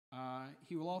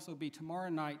he will also be tomorrow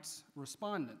night's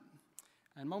respondent.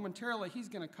 And momentarily, he's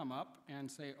going to come up and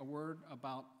say a word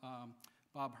about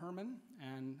Bob Herrmann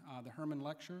and the Herrmann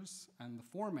lectures and the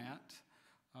format,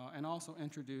 and also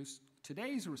introduce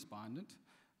today's respondent,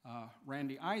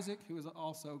 Randy Isaac, who is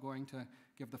also going to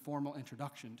give the formal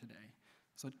introduction today.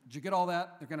 So did you get all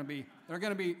that? There are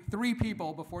going to be 3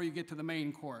 people before you get to the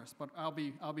main course, but I'll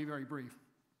be very brief.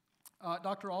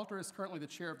 Dr. Alter is currently the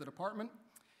chair of the department.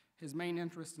 His main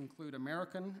interests include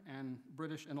American and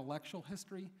British intellectual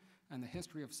history and the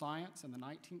history of science in the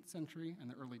 19th century and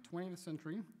the early 20th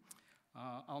century.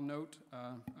 I'll note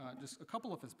just a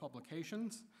couple of his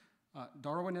publications: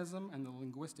 Darwinism and the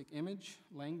Linguistic Image,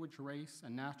 Language, Race,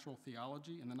 and Natural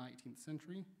Theology in the 19th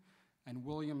Century, and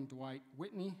William Dwight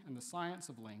Whitney and the Science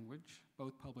of Language,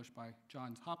 both published by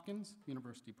Johns Hopkins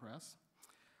University Press.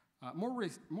 More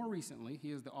recently, he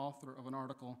is the author of an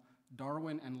article,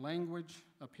 Darwin and Language,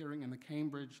 appearing in the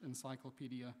Cambridge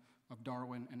Encyclopedia of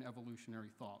Darwin and Evolutionary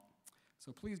Thought.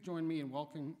 So please join me in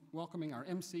welcoming our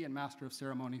MC and Master of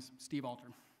Ceremonies, Steve Alter.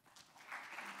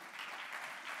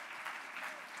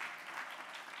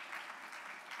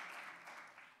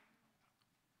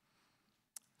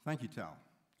 Thank you, Tal.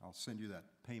 I'll send you that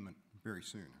payment very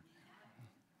soon.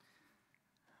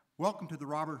 Welcome to the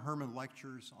Robert Herrmann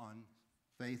Lectures on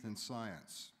Faith and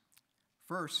Science.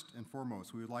 First and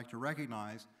foremost, we would like to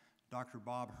recognize Dr.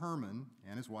 Bob Herrmann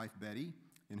and his wife Betty,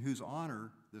 in whose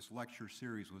honor this lecture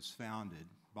series was founded.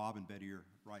 Bob and Betty are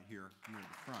right here near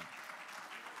the front.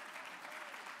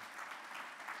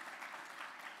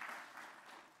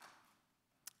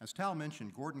 As Tal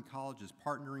mentioned, Gordon College is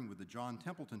partnering with the John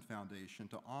Templeton Foundation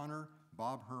to honor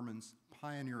Bob Herrmann's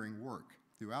pioneering work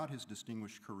throughout his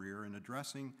distinguished career in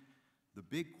addressing the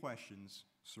big questions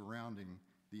surrounding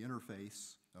the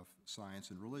interface of science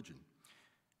and religion.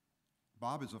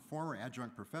 Bob is a former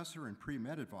adjunct professor and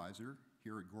pre-med advisor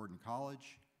here at Gordon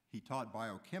College. He taught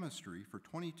biochemistry for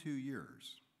 22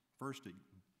 years, first at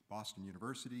Boston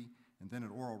University and then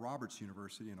at Oral Roberts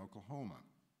University in Oklahoma.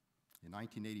 In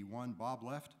 1981, Bob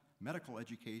left medical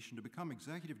education to become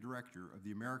executive director of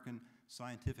the American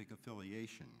Scientific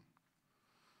Affiliation.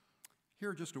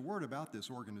 Here, just a word about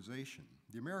this organization.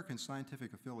 The American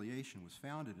Scientific Affiliation was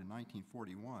founded in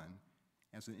 1941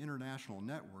 as an international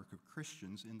network of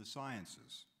Christians in the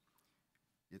sciences.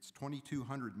 Its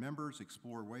 2,200 members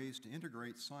explore ways to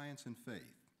integrate science and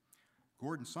faith.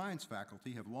 Gordon science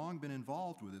faculty have long been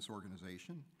involved with this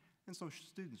organization, and so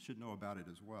students should know about it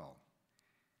as well.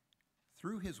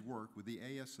 Through his work with the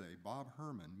ASA, Bob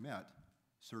Herrmann met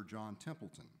Sir John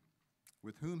Templeton,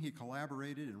 with whom he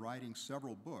collaborated in writing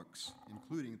several books,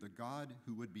 including The God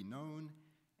Who Would Be Known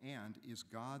and Is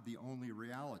God the Only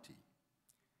Reality?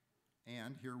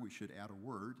 And here we should add a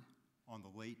word on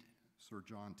the late Sir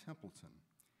John Templeton.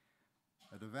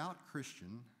 A devout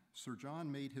Christian, Sir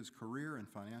John made his career in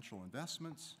financial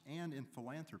investments and in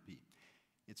philanthropy.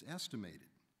 It's estimated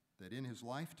that in his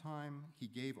lifetime, he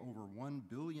gave over $1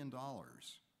 billion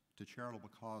to charitable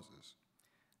causes.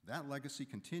 That legacy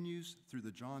continues through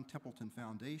the John Templeton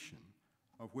Foundation,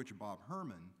 of which Bob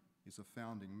Herrmann is a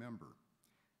founding member.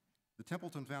 The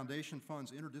Templeton Foundation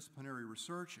funds interdisciplinary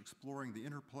research exploring the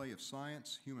interplay of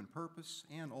science, human purpose,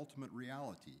 and ultimate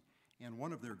reality. And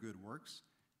one of their good works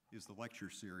is the lecture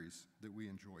series that we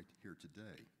enjoyed here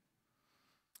today.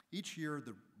 Each year,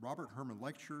 the Robert Herrmann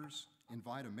Lectures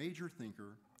invite a major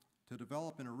thinker to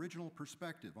develop an original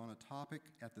perspective on a topic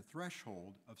at the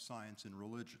threshold of science and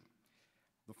religion.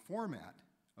 The format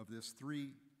of the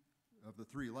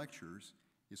three lectures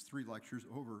is 3 lectures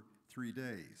over 3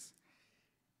 days.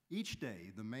 Each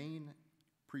day, the main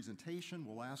presentation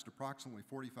will last approximately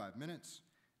 45 minutes.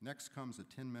 Next comes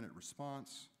a 10-minute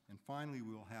response, and finally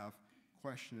we will have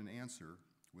question and answer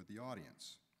with the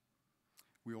audience.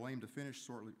 We will aim to finish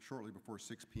shortly before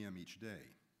 6 p.m. each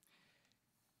day.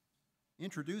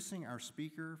 Introducing our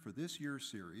speaker for this year's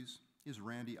series is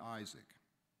Randy Isaac,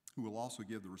 who will also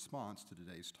give the response to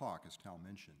today's talk, as Tal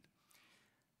mentioned.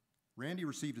 Randy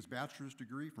received his bachelor's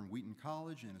degree from Wheaton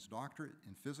College and his doctorate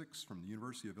in physics from the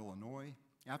University of Illinois,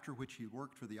 after which he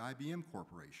worked for the IBM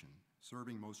Corporation,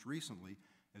 serving most recently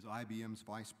as IBM's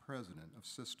Vice President of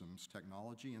Systems,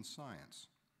 Technology, and Science.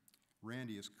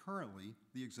 Randy is currently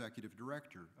the Executive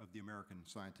Director of the American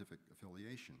Scientific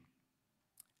Affiliation,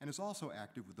 and is also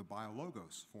active with the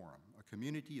BioLogos Forum, a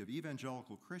community of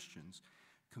evangelical Christians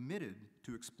committed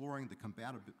to exploring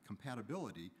the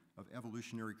compatibility of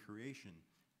evolutionary creation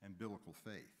and biblical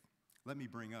faith. Let me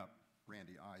bring up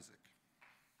Randy Isaac.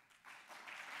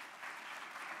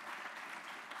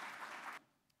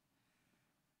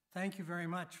 Thank you very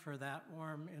much for that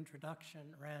warm introduction,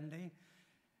 Randy.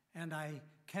 And I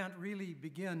can't really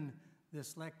begin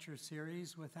this lecture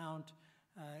series without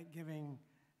giving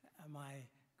my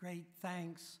great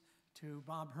thanks to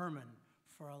Bob Herrmann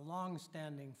for a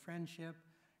long-standing friendship,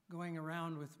 going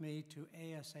around with me to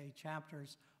ASA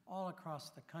chapters all across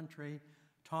the country,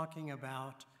 talking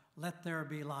about Let There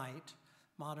Be Light,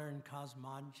 modern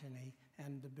cosmogony,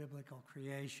 and the biblical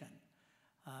creation.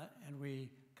 And we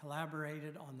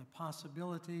collaborated on the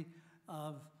possibility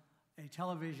of a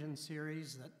television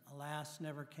series that, alas,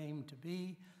 never came to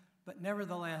be, but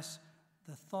nevertheless,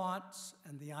 the thoughts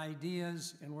and the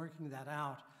ideas in working that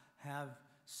out have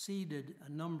seeded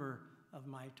a number of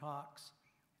my talks.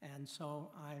 And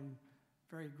so I'm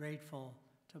very grateful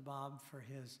to Bob for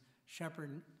his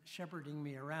shepherding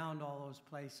me around all those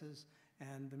places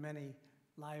and the many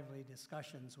lively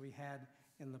discussions we had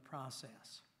in the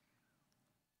process.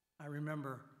 I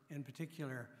remember in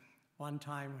particular one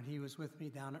time when he was with me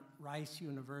down at Rice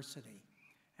University,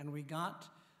 and we got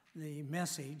the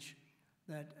message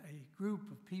that a group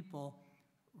of people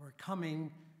were coming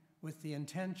with the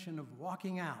intention of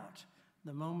walking out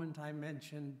the moment I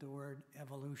mentioned the word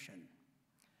evolution.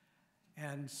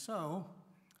 And so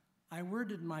I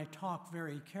worded my talk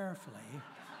very carefully,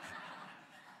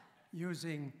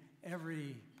 using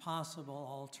every possible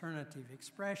alternative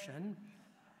expression,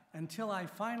 until I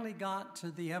finally got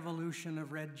to the evolution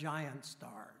of red giant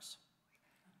stars.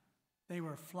 They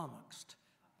were flummoxed.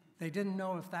 They didn't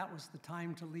know if that was the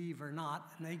time to leave or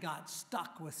not, and they got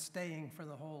stuck with staying for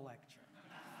the whole lecture.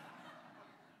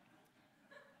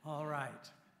 All right.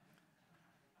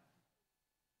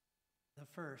 The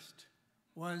first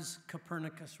was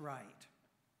Copernicus Right.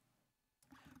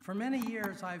 For many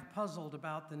years, I've puzzled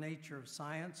about the nature of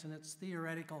science and its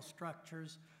theoretical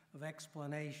structures of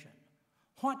explanation.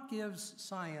 What gives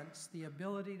science the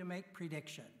ability to make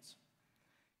predictions?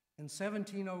 In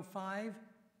 1705,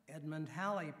 Edmund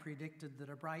Halley predicted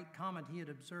that a bright comet he had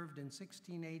observed in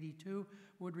 1682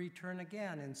 would return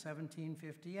again in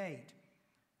 1758.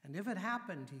 And if it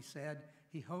happened, he said,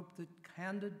 he hoped that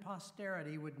candid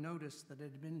posterity would notice that it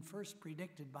had been first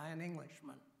predicted by an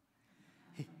Englishman.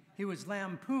 He was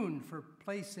lampooned for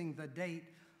placing the date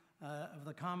of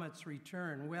the comet's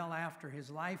return well after his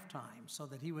lifetime so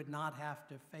that he would not have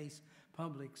to face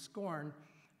public scorn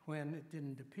when it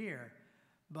didn't appear.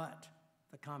 But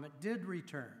the comet did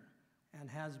return and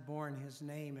has borne his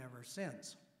name ever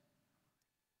since.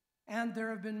 And there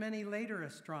have been many later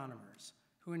astronomers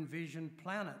who envisioned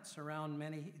planets around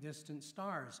many distant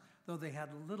stars, though they had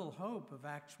little hope of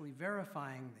actually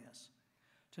verifying this.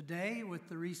 Today, with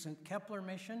the recent Kepler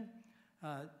mission,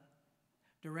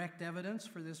 direct evidence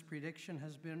for this prediction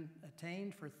has been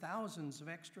attained for thousands of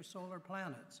extrasolar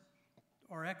planets,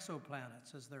 or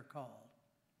exoplanets as they're called.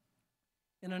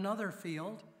 In another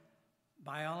field,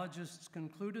 biologists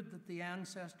concluded that the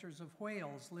ancestors of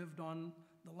whales lived on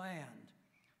the land,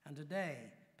 and today,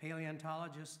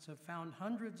 paleontologists have found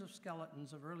hundreds of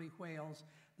skeletons of early whales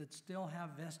that still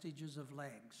have vestiges of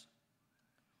legs.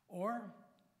 Or,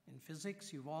 in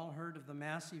physics, you've all heard of the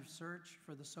massive search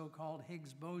for the so-called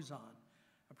Higgs boson,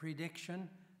 a prediction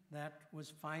that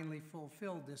was finally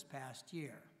fulfilled this past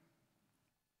year.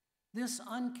 This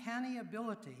uncanny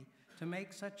ability to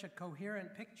make such a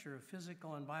coherent picture of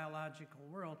physical and biological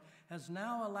world has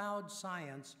now allowed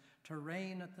science to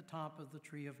reign at the top of the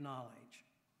tree of knowledge.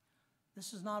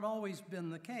 This has not always been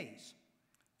the case.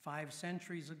 5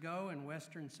 centuries ago in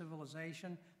Western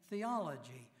civilization,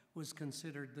 theology was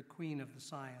considered the queen of the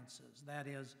sciences, that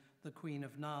is, the queen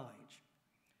of knowledge.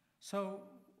 So,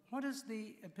 what is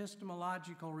the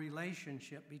epistemological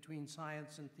relationship between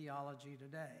science and theology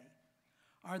today?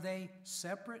 Are they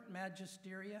separate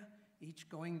magisteria, each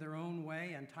going their own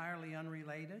way, entirely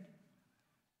unrelated?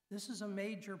 This is a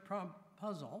major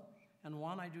puzzle, and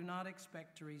one I do not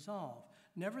expect to resolve.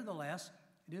 Nevertheless,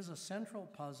 it is a central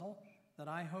puzzle that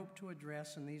I hope to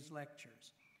address in these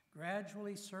lectures,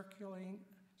 gradually circling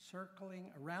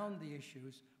around the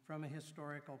issues from a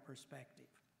historical perspective.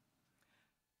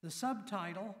 The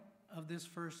subtitle of this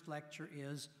first lecture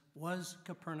is, Was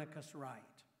Copernicus Right?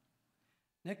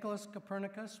 Nicholas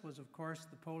Copernicus was, of course,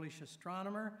 the Polish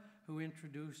astronomer who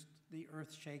introduced the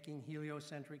earth-shaking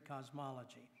heliocentric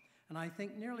cosmology. And I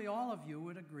think nearly all of you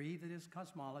would agree that his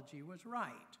cosmology was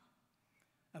right.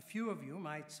 A few of you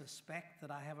might suspect that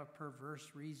I have a perverse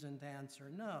reason to answer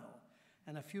no,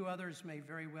 and a few others may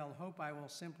very well hope I will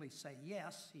simply say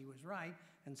yes, he was right,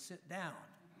 and sit down.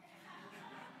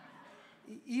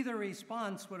 Either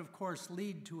response would, of course,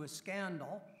 lead to a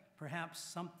scandal, perhaps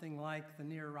something like the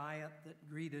near riot that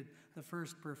greeted the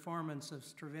first performance of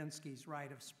Stravinsky's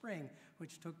Rite of Spring,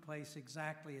 which took place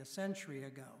exactly a century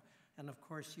ago. And of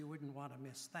course, you wouldn't want to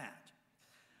miss that.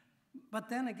 But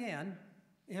then again,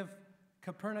 if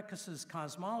Copernicus's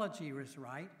cosmology was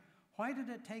right, why did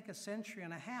it take a century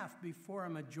and a half before a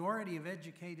majority of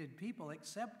educated people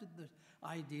accepted the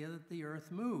idea that the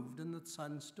Earth moved and the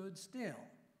sun stood still?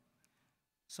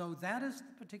 So that is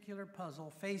the particular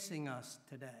puzzle facing us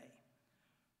today.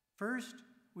 First,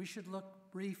 we should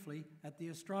look briefly at the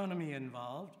astronomy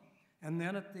involved, and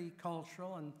then at the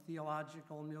cultural and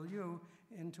theological milieu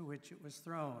into which it was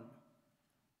thrown.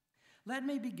 Let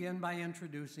me begin by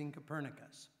introducing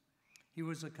Copernicus. He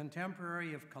was a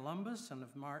contemporary of Columbus and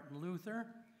of Martin Luther,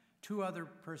 two other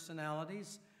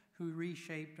personalities who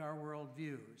reshaped our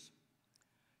worldviews.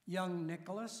 Young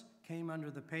Nicholas came under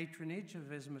the patronage of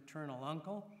his maternal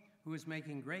uncle, who was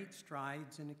making great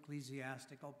strides in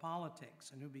ecclesiastical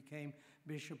politics and who became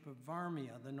Bishop of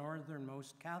Warmia, the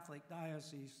northernmost Catholic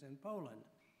diocese in Poland,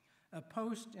 a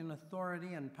post in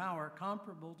authority and power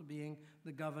comparable to being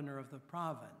the governor of the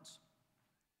province.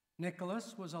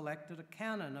 Nicholas was elected a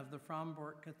canon of the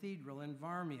Frombork Cathedral in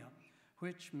Warmia,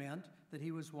 which meant that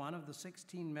he was one of the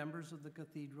 16 members of the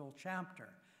cathedral chapter,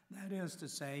 that is to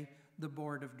say, the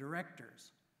board of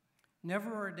directors.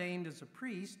 Never ordained as a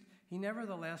priest, he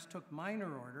nevertheless took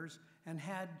minor orders and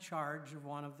had charge of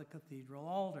one of the cathedral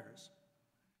altars.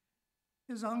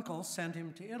 His uncle sent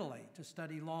him to Italy to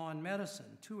study law and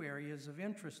medicine, two areas of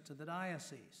interest to the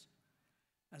diocese.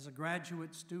 As a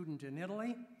graduate student in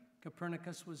Italy,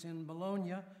 Copernicus was in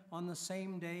Bologna on the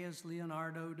same day as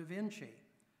Leonardo da Vinci,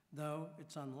 though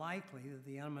it's unlikely that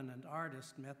the eminent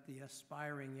artist met the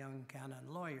aspiring young canon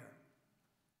lawyer.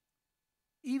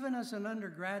 Even as an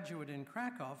undergraduate in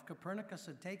Krakow, Copernicus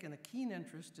had taken a keen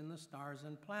interest in the stars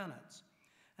and planets,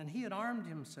 and he had armed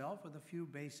himself with a few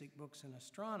basic books in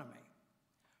astronomy.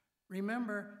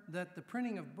 Remember that the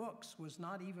printing of books was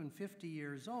not even 50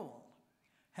 years old.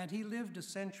 Had he lived a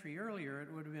century earlier,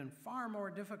 it would have been far more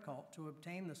difficult to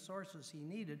obtain the sources he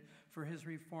needed for his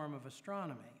reform of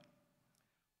astronomy.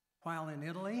 While in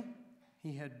Italy,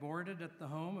 he had boarded at the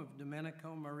home of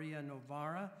Domenico Maria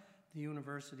Novara, the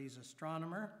university's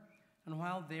astronomer, and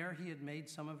while there he had made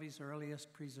some of his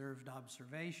earliest preserved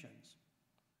observations.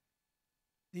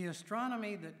 The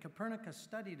astronomy that Copernicus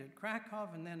studied at Krakow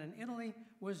and then in Italy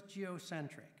was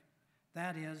geocentric,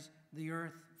 that is, the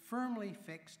Earth firmly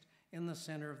fixed in the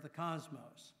center of the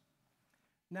cosmos.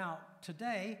 Now,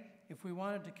 today, if we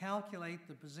wanted to calculate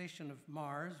the position of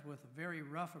Mars with a very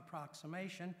rough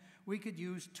approximation, we could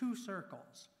use two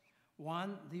circles.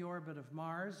 One, the orbit of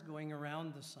Mars going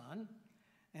around the sun,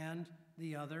 and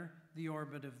the other, the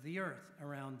orbit of the Earth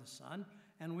around the sun,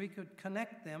 and we could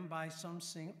connect them by some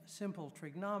simple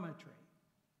trigonometry.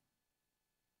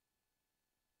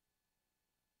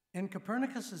 In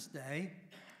Copernicus's day,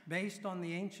 based on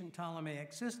the ancient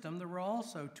Ptolemaic system, there were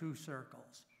also two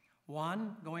circles,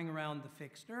 one going around the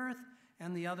fixed Earth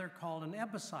and the other called an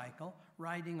epicycle,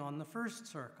 riding on the first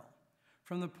circle.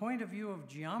 From the point of view of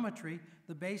geometry,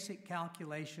 the basic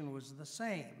calculation was the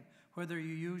same, whether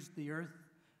you used the Earth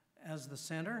as the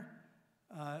center,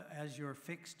 as your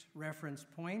fixed reference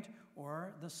point,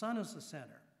 or the sun as the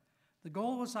center. The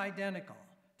goal was identical,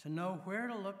 to know where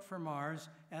to look for Mars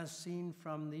as seen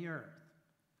from the Earth.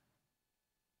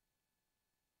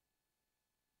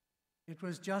 It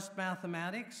was just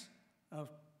mathematics of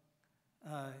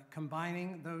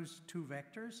combining those two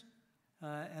vectors,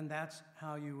 and that's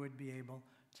how you would be able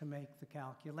to make the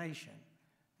calculation.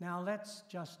 Now let's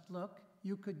just look.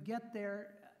 You could get there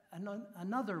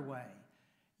another way.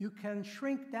 You can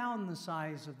shrink down the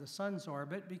size of the sun's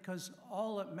orbit because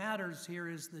all that matters here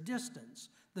is the distance,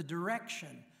 the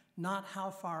direction, not how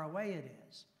far away it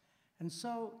is. And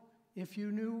so if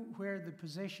you knew where the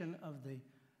position of the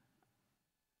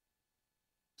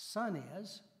sun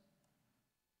is,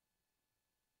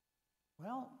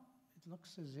 well, it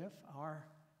looks as if our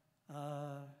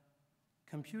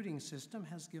computing system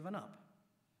has given up.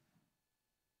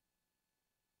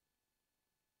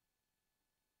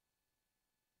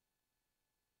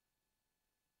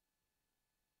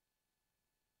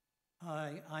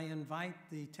 I invite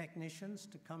the technicians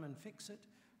to come and fix it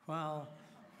while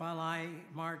I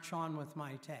march on with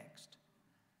my text.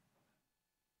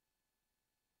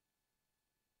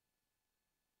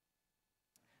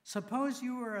 Suppose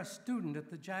you were a student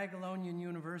at the Jagiellonian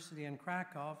University in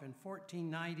Krakow in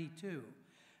 1492,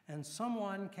 and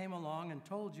someone came along and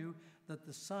told you that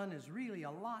the sun is really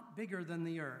a lot bigger than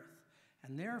the Earth,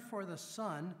 and therefore the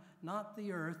sun, not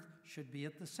the Earth, should be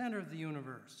at the center of the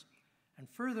universe. And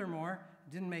furthermore,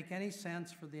 it didn't make any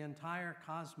sense for the entire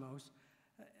cosmos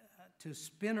to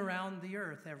spin around the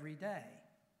Earth every day.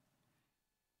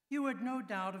 You would no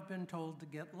doubt have been told to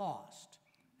get lost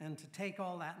and to take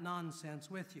all that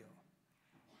nonsense with you.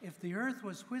 If the Earth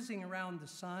was whizzing around the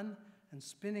sun and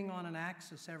spinning on an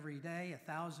axis every day,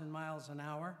 1,000 miles an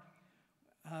hour,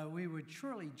 we would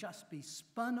surely just be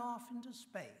spun off into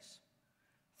space.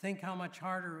 Think how much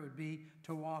harder it would be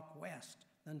to walk west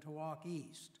than to walk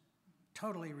east.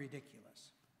 Totally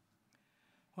ridiculous.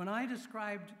 When I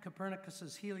described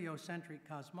Copernicus's heliocentric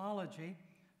cosmology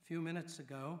a few minutes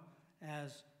ago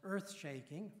as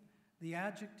earth-shaking, the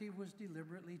adjective was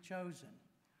deliberately chosen,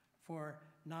 for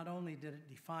not only did it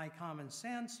defy common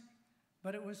sense,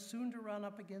 but it was soon to run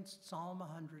up against Psalm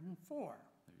 104.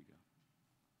 There you go.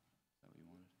 Is that what you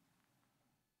wanted?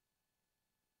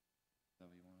 Is that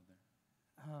what you wanted there?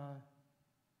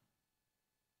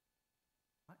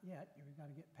 Not yet. You've got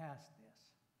to get past this.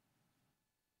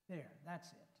 There, that's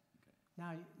it.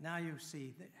 Okay. Now you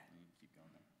see that. You keep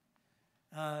going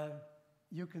there.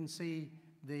 You can see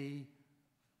the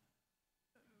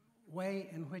way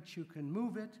in which you can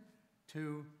move it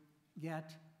to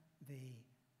get the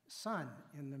sun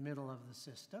in the middle of the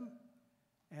system,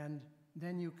 and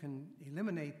then you can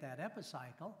eliminate that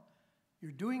epicycle.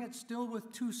 You're doing it still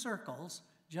with two circles,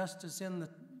 just as in the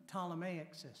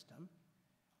Ptolemaic system,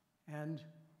 and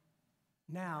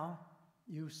now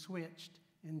you've switched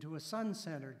into a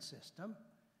sun-centered system,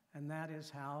 and that is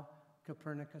how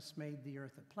Copernicus made the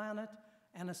Earth a planet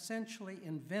and essentially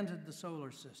invented the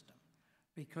solar system,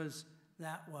 because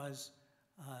that was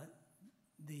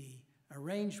the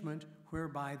arrangement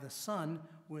whereby the sun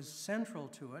was central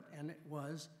to it and it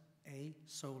was a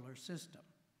solar system.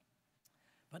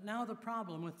 But now the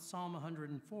problem with Psalm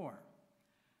 104.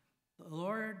 The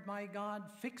Lord my God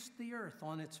fixed the earth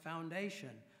on its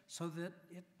foundation so that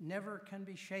it never can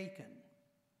be shaken.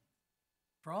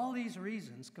 For all these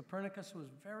reasons, Copernicus was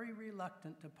very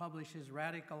reluctant to publish his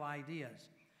radical ideas,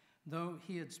 though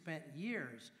he had spent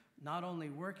years not only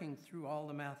working through all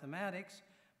the mathematics,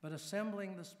 but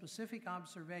assembling the specific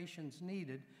observations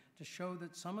needed to show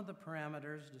that some of the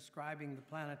parameters describing the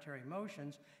planetary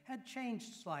motions had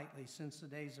changed slightly since the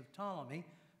days of Ptolemy,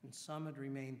 and some had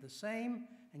remained the same,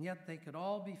 and yet they could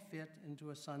all be fit into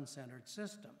a sun-centered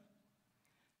system.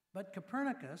 But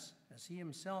Copernicus, as he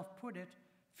himself put it,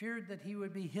 feared that he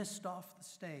would be hissed off the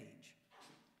stage.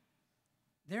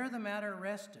 There the matter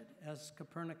rested as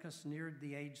Copernicus neared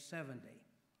the age 70,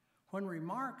 when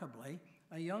remarkably,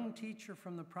 a young teacher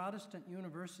from the Protestant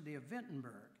University of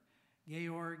Wittenberg,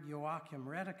 Georg Joachim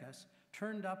Rheticus,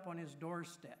 turned up on his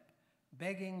doorstep,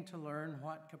 begging to learn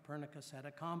what Copernicus had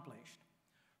accomplished.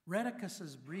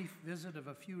 Rheticus's brief visit of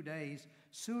a few days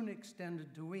soon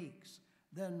extended to weeks,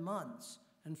 then months,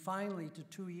 and finally to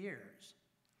 2 years.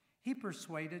 He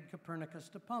persuaded Copernicus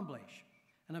to publish,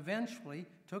 and eventually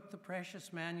took the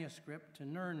precious manuscript to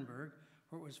Nuremberg,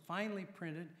 where it was finally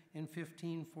printed in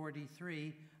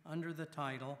 1543 under the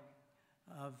title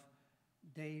of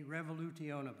De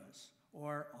Revolutionibus,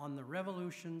 or On the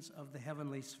Revolutions of the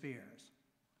Heavenly Spheres.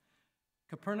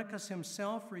 Copernicus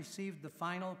himself received the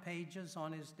final pages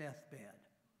on his deathbed.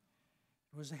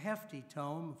 It was a hefty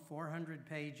tome of 400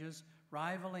 pages,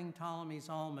 rivaling Ptolemy's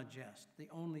Almagest, the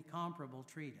only comparable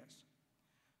treatise.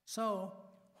 So,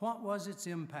 what was its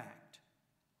impact?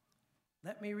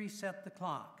 Let me reset the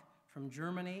clock from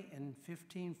Germany in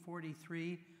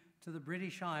 1543 to the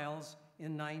British Isles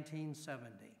in 1970,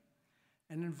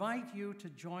 and invite you to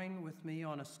join with me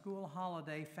on a school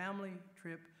holiday family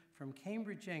trip from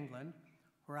Cambridge, England,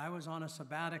 where I was on a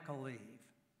sabbatical leave.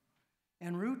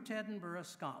 En route to Edinburgh,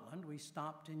 Scotland, we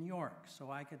stopped in York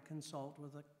so I could consult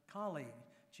with a colleague,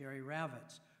 Jerry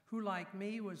Ravitz, who, like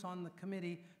me, was on the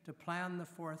committee to plan the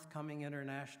forthcoming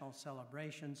international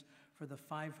celebrations for the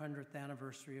 500th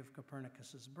anniversary of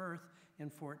Copernicus's birth in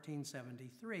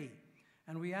 1473.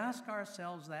 And we ask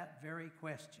ourselves that very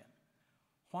question.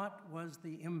 What was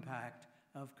the impact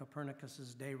of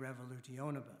Copernicus's De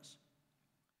Revolutionibus?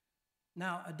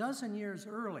 Now, a dozen years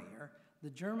earlier, the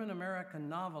German-American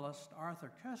novelist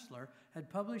Arthur Koestler had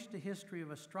published a history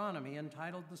of astronomy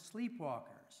entitled The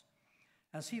Sleepwalkers.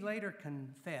 As he later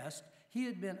confessed, he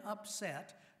had been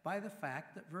upset by the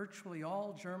fact that virtually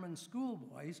all German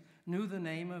schoolboys knew the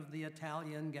name of the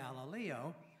Italian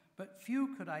Galileo, but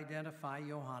few could identify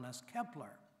Johannes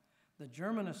Kepler, the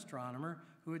German astronomer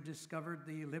who had discovered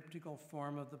the elliptical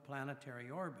form of the planetary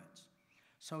orbits.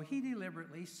 So he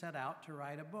deliberately set out to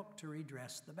write a book to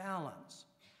redress the balance.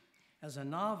 As a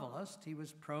novelist, he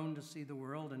was prone to see the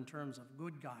world in terms of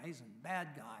good guys and bad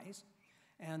guys,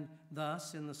 and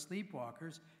thus, in The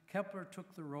Sleepwalkers, Kepler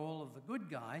took the role of the good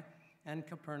guy, and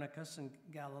Copernicus and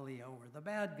Galileo were the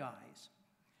bad guys.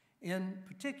 In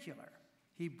particular,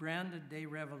 he branded De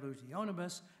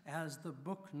Revolutionibus as the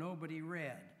book nobody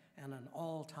read and an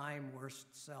all-time worst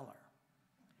seller.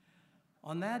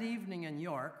 On that evening in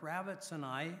York, Ravitz and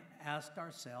I asked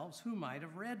ourselves who might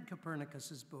have read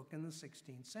Copernicus's book in the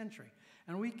 16th century,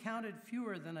 and we counted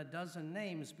fewer than a dozen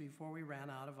names before we ran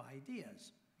out of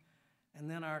ideas. And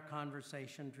then our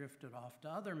conversation drifted off to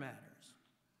other matters.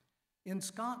 In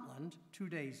Scotland, 2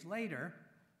 days later,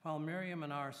 while Miriam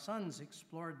and our sons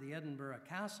explored the Edinburgh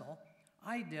Castle,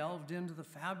 I delved into the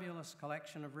fabulous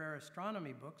collection of rare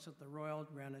astronomy books at the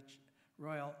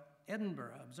Royal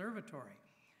Edinburgh Observatory,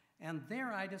 and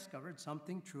there I discovered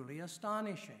something truly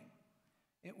astonishing.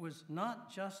 It was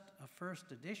not just a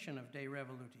first edition of De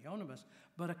Revolutionibus,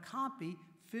 but a copy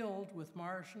filled with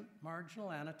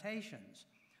marginal annotations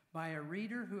by a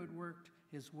reader who had worked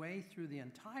his way through the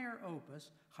entire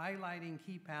opus, highlighting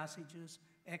key passages,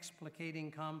 explicating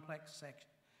complex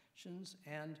sections,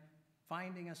 and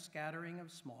finding a scattering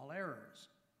of small errors.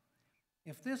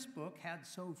 If this book had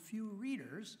so few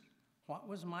readers, what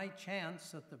was my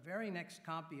chance that the very next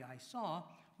copy I saw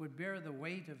would bear the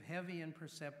weight of heavy and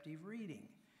perceptive reading?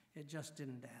 It just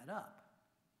didn't add up.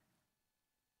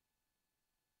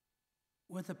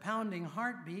 With a pounding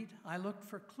heartbeat, I looked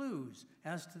for clues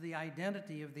as to the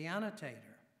identity of the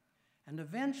annotator, and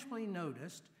eventually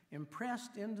noticed,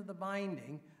 impressed into the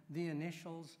binding, the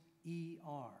initials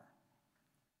ER.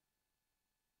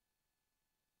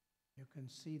 You can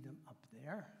see them up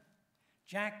there.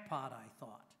 Jackpot, I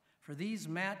thought, for these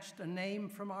matched a name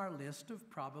from our list of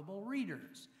probable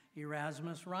readers: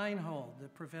 Erasmus Reinhold, the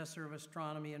professor of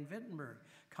astronomy in Wittenberg,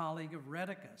 colleague of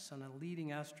Rheticus, and a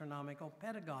leading astronomical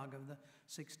pedagogue of the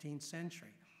 16th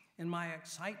century. In my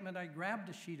excitement, I grabbed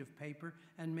a sheet of paper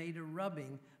and made a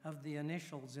rubbing of the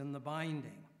initials in the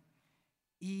binding.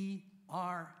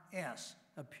 ERS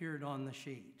appeared on the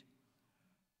sheet.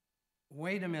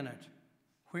 Wait a minute,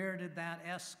 where did that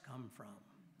S come from?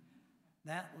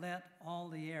 That let all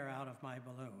the air out of my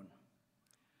balloon.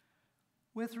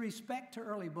 With respect to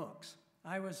early books,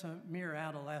 I was a mere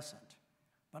adolescent,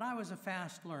 but I was a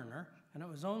fast learner, and it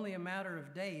was only a matter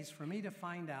of days for me to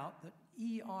find out that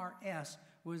ERS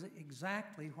was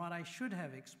exactly what I should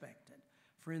have expected,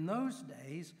 for in those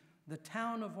days, the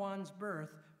town of one's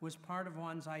birth was part of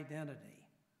one's identity.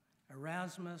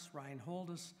 Erasmus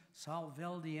Reinholdus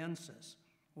Salveldiensis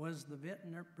was the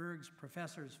Wittenberg's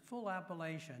professor's full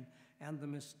appellation, and the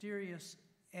mysterious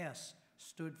S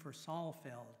stood for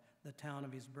Saalfeld, the town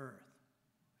of his birth.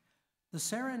 The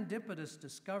serendipitous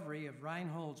discovery of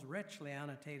Reinhold's richly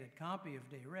annotated copy of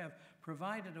De Rev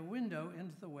provided a window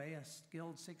into the way a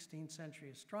skilled 16th century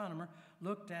astronomer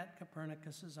looked at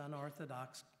Copernicus's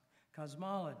unorthodox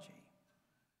cosmology.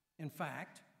 In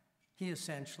fact, he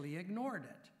essentially ignored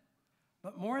it.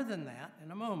 But more than that,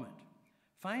 in a moment.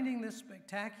 Finding this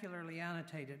spectacularly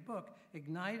annotated book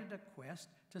ignited a quest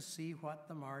to see what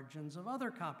the margins of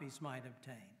other copies might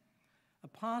obtain. A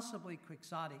possibly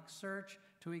quixotic search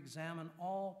to examine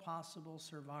all possible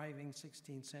surviving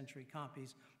 16th century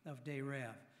copies of De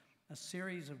Rev, a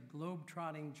series of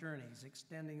globe-trotting journeys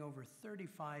extending over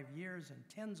 35 years and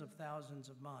tens of thousands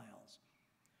of miles.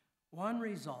 One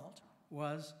result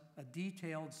was a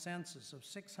detailed census of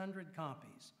 600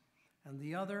 copies, and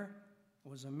the other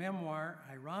was a memoir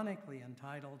ironically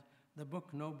entitled The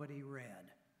Book Nobody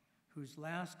Read, whose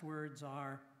last words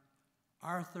are,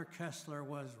 "Arthur Koestler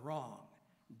was wrong,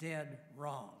 dead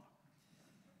wrong."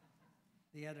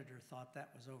 The editor thought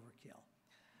that was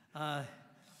overkill.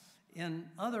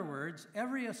 In other words,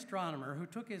 every astronomer who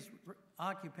took his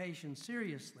occupation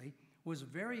seriously was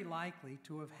very likely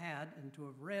to have had and to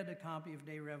have read a copy of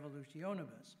De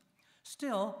Revolutionibus.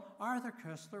 Still, Arthur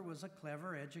Koestler was a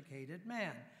clever, educated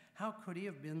man. How could he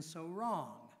have been so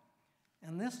wrong?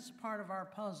 And this is part of our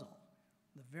puzzle,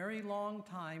 the very long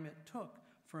time it took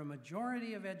for a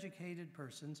majority of educated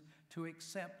persons to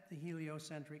accept the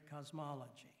heliocentric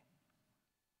cosmology.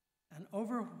 An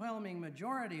overwhelming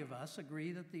majority of us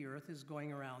agree that the Earth is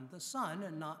going around the sun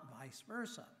and not vice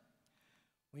versa.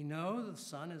 We know the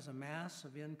sun is a mass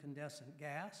of incandescent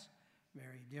gas,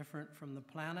 very different from the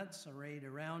planets arrayed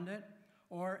around it,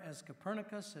 or as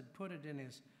Copernicus had put it in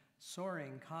his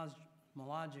soaring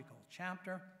cosmological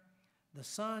chapter, the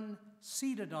sun,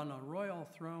 seated on a royal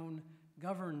throne,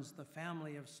 governs the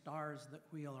family of stars that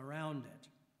wheel around it.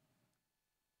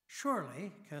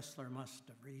 Surely, Koestler must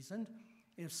have reasoned,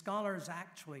 if scholars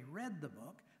actually read the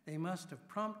book, they must have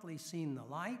promptly seen the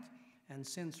light, and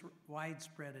since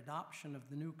widespread adoption of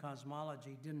the new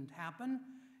cosmology didn't happen,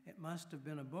 it must have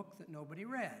been a book that nobody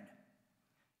read.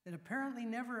 It apparently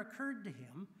never occurred to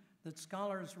him that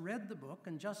scholars read the book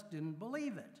and just didn't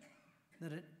believe it,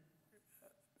 that it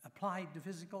applied to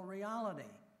physical reality,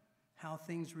 how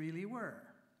things really were.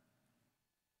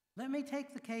 Let me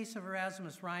take the case of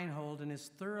Erasmus Reinhold and his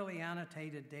thoroughly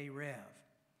annotated De Rev.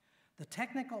 The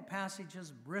technical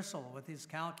passages bristle with his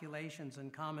calculations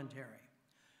and commentary,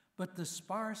 but the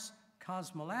sparse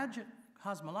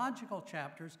cosmological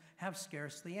chapters have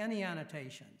scarcely any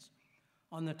annotations.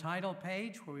 On the title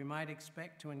page, where we might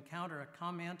expect to encounter a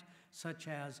comment such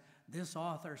as, "This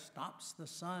author stops the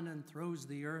sun and throws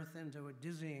the earth into a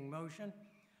dizzying motion,"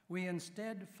 we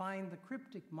instead find the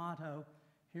cryptic motto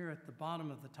here at the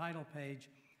bottom of the title page,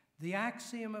 "The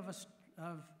axiom of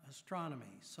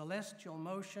astronomy, celestial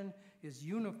motion is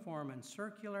uniform and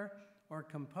circular, or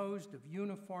composed of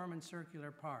uniform and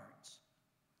circular parts."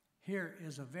 Here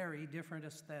is a very different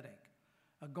aesthetic,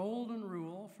 a golden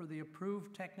rule for the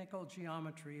approved technical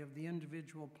geometry of the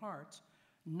individual parts,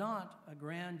 not a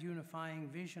grand unifying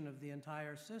vision of the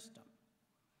entire system.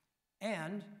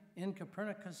 And in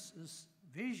Copernicus's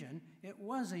vision, it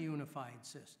was a unified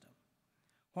system.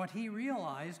 What he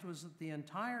realized was that the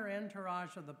entire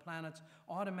entourage of the planets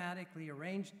automatically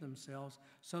arranged themselves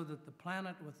so that the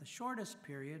planet with the shortest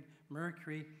period,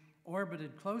 Mercury,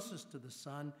 orbited closest to the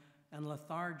sun, and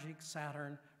lethargic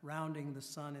Saturn, rounding the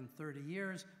sun in 30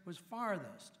 years, was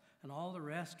farthest, and all the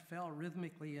rest fell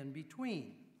rhythmically in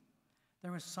between.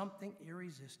 There was something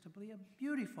irresistibly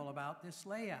beautiful about this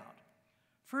layout.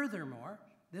 Furthermore,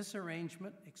 this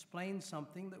arrangement explained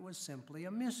something that was simply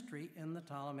a mystery in the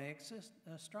Ptolemaic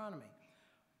astronomy.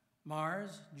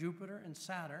 Mars, Jupiter, and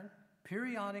Saturn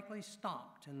periodically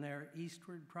stopped in their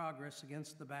eastward progress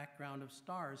against the background of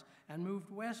stars and moved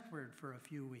westward for a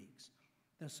few weeks,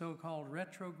 the so-called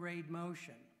retrograde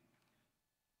motion.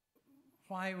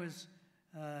 Why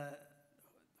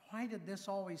did this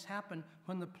always happen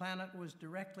when the planet was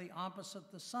directly opposite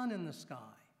the sun in the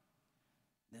sky?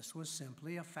 This was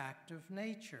simply a fact of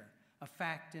nature, a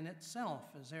fact in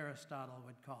itself, as Aristotle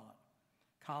would call it.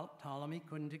 Ptolemy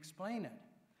couldn't explain it,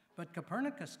 but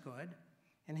Copernicus could.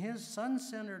 In his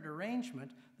sun-centered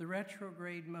arrangement, the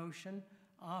retrograde motion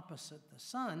opposite the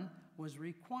sun was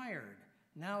required,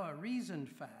 now a reasoned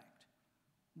fact.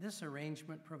 This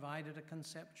arrangement provided a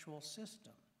conceptual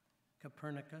system.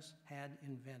 Copernicus had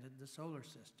invented the solar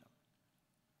system.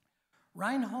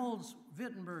 Reinhold's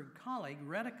Wittenberg colleague,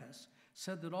 Rheticus,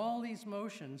 said that all these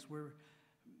motions were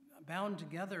bound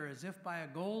together as if by a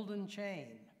golden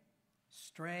chain.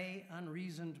 Stray,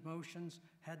 unreasoned motions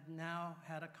had now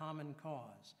had a common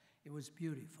cause. It was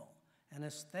beautiful, an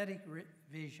aesthetic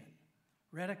vision.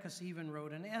 Rheticus even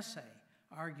wrote an essay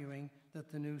arguing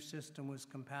that the new system was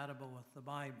compatible with the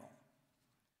Bible.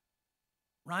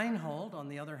 Reinhold, on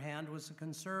the other hand, was a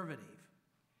conservative.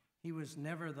 He was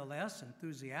nevertheless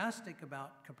enthusiastic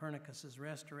about Copernicus's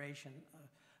restoration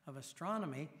of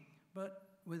astronomy,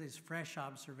 but with his fresh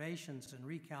observations and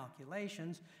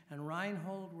recalculations, and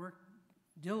Reinhold worked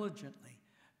diligently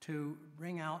to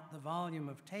bring out the volume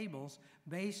of tables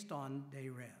based on De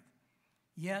Rev.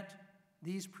 Yet,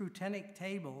 these Prutenic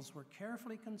tables were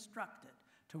carefully constructed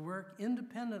to work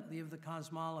independently of the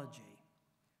cosmology.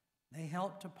 They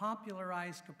helped to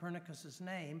popularize Copernicus's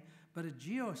name, but a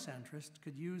geocentrist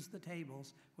could use the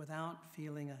tables without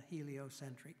feeling a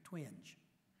heliocentric twinge.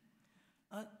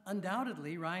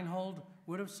 Undoubtedly, Reinhold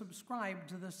would have subscribed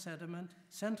to the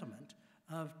sentiment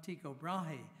of Tycho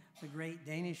Brahe, the great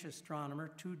Danish astronomer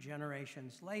 2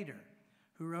 generations later,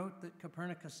 who wrote that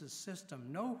Copernicus's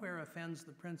system nowhere offends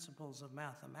the principles of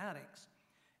mathematics,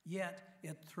 yet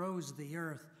it throws the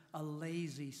Earth, a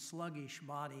lazy, sluggish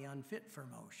body unfit for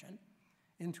motion,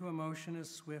 into a motion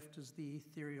as swift as the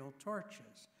ethereal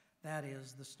torches, that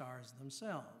is, the stars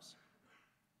themselves.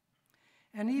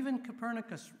 And even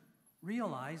Copernicus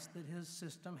realized that his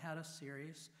system had a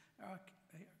serious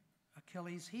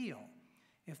Achilles heel.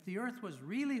 If the Earth was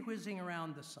really whizzing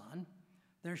around the sun,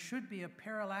 there should be a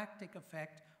parallactic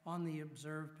effect on the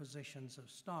observed positions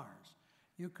of stars.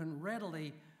 You can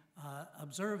readily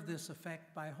observe this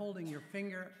effect by holding your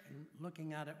finger and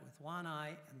looking at it with one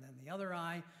eye and then the other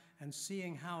eye and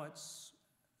seeing how it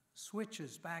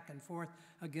switches back and forth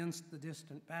against the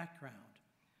distant background.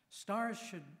 Stars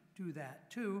should do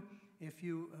that too if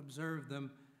you observe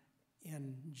them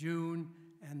in June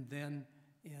and then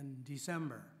in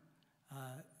December,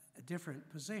 a different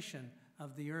position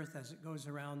of the Earth as it goes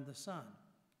around the sun.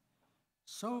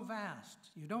 So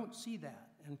vast, you don't see that.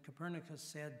 And Copernicus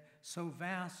said, so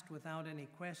vast without any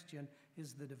question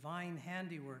is the divine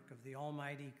handiwork of the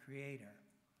Almighty Creator.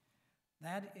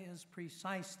 That is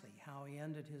precisely how he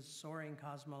ended his soaring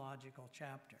cosmological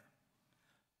chapter.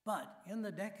 But in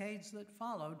the decades that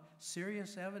followed,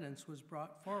 serious evidence was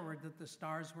brought forward that the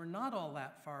stars were not all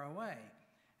that far away,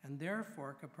 and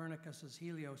therefore Copernicus's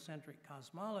heliocentric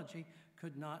cosmology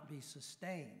could not be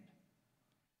sustained.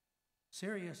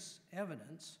 Serious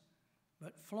evidence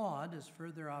but flawed as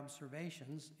further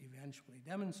observations eventually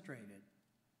demonstrated.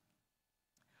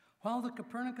 While the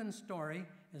Copernican story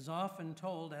is often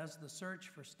told as the search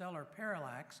for stellar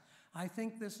parallax, I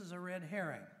think this is a red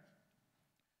herring.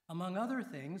 Among other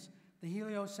things, the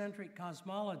heliocentric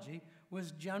cosmology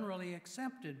was generally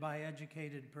accepted by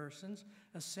educated persons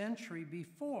a century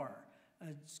before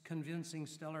a convincing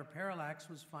stellar parallax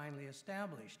was finally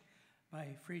established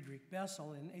by Friedrich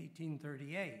Bessel in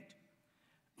 1838.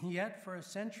 Yet for a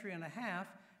century and a half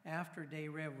after De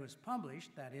Rev was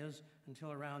published, that is,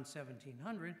 until around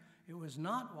 1700, it was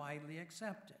not widely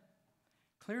accepted.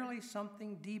 Clearly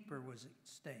something deeper was at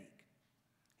stake.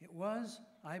 It was,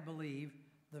 I believe,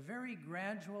 the very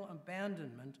gradual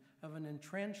abandonment of an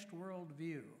entrenched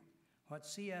worldview, what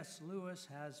C.S. Lewis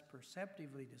has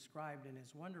perceptively described in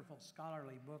his wonderful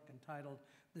scholarly book entitled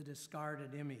The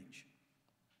Discarded Image.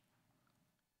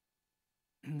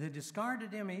 The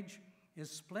discarded image is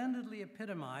splendidly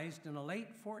epitomized in a late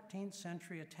 14th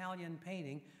century Italian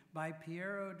painting by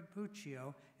Piero di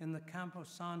Puccio in the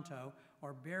Camposanto,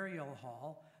 or burial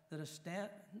hall,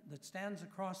 that stands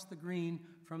across the green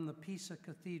from the Pisa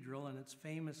Cathedral and its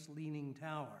famous leaning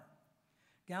tower.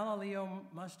 Galileo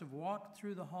must have walked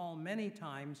through the hall many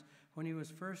times when he was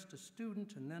first a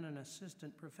student and then an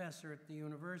assistant professor at the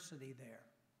university there.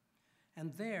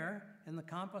 And there, in the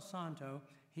Camposanto,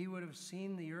 he would have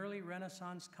seen the early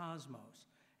Renaissance cosmos,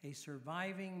 a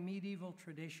surviving medieval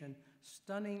tradition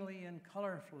stunningly and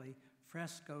colorfully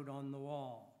frescoed on the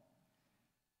wall.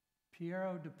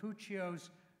 Piero di Puccio's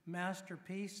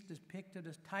masterpiece depicted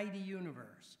a tidy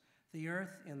universe, the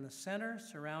Earth in the center,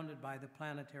 surrounded by the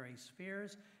planetary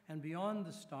spheres, and beyond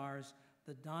the stars,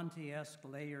 the Dante-esque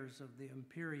layers of the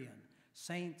Empyrean,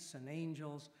 saints and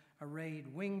angels arrayed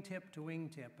wingtip to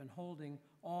wingtip and holding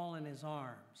all in his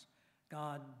arms,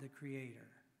 God the Creator.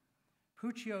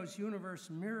 Puccio's universe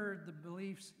mirrored the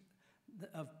beliefs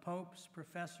of popes,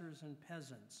 professors, and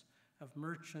peasants, of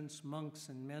merchants, monks,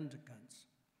 and mendicants.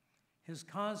 His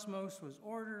cosmos was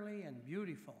orderly and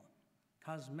beautiful.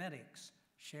 Cosmetics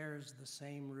shares the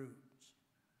same roots.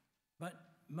 But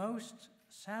most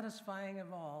satisfying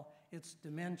of all, its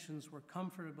dimensions were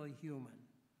comfortably human.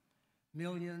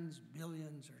 Millions,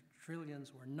 billions, or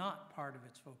trillions were not part of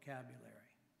its vocabulary.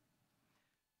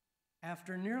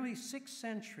 After nearly 6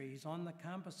 centuries on the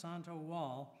Camposanto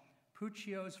wall,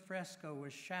 Puccio's fresco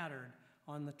was shattered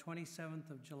on the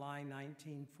 27th of July,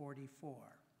 1944.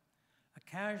 A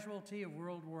casualty of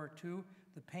World War II,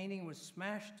 the painting was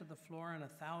smashed to the floor in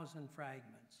 1,000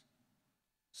 fragments.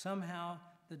 Somehow,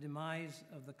 the demise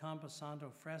of the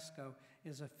Camposanto fresco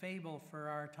is a fable for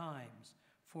our times,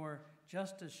 for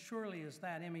just as surely as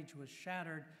that image was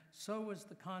shattered, so was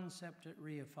the concept it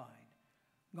reified.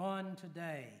 Gone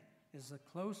today is the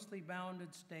closely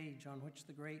bounded stage on which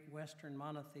the great Western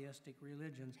monotheistic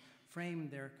religions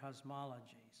framed their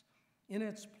cosmologies. In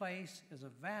its place is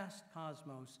a vast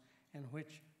cosmos in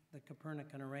which the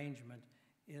Copernican arrangement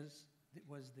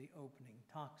was the opening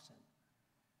tocsin.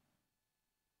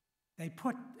 They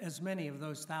put as many of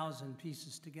those 1,000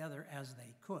 pieces together as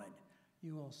they could.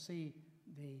 You will see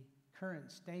the current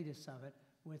status of it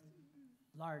with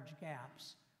large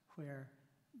gaps where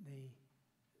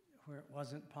it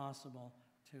wasn't possible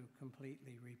to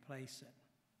completely replace it.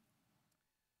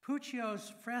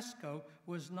 Puccio's fresco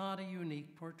was not a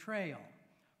unique portrayal.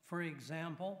 For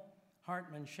example,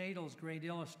 Hartmann Schädel's great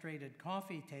illustrated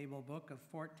coffee table book of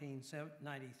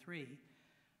 1493,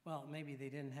 well, maybe they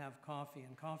didn't have coffee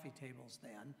and coffee tables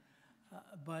then,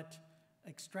 but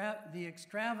the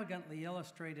extravagantly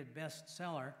illustrated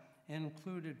bestseller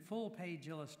included full-page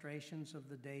illustrations of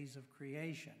the days of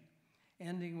creation,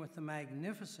 ending with the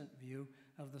magnificent view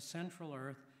of the central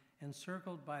Earth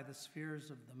encircled by the spheres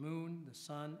of the moon, the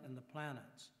sun, and the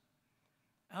planets.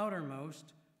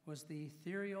 Outermost was the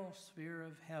ethereal sphere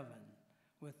of heaven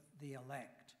with the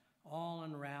elect, all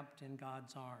enwrapped in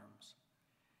God's arms.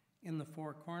 In the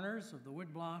 4 corners of the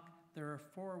woodblock, there are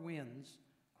 4 winds,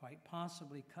 quite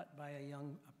possibly cut by a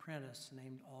young apprentice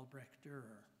named Albrecht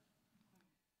Dürer.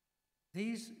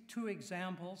 These 2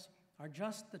 examples are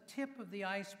just the tip of the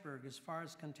iceberg as far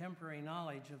as contemporary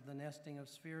knowledge of the nesting of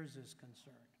spheres is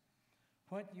concerned.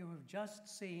 What you have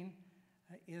just seen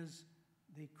is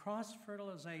the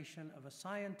cross-fertilization of a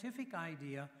scientific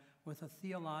idea with a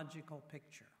theological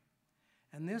picture.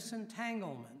 And this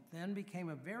entanglement then became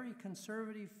a very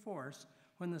conservative force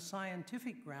when the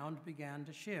scientific ground began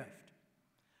to shift.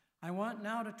 I want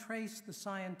now to trace the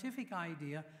scientific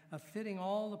idea of fitting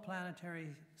all the planetary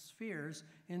spheres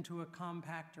into a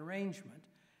compact arrangement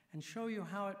and show you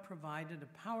how it provided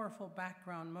a powerful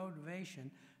background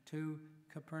motivation to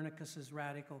Copernicus's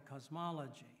radical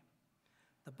cosmology.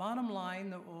 The bottom line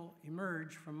that will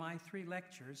emerge from my 3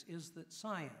 lectures is that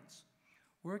science,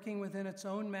 working within its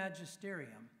own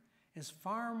magisterium, is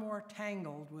far more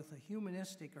tangled with a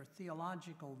humanistic or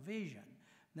theological vision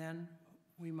than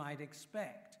we might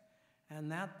expect,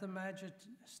 and that the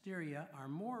magisteria are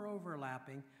more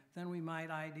overlapping than we might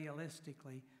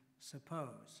idealistically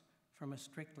suppose from a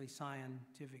strictly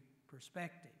scientific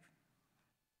perspective.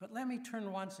 But let me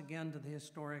turn once again to the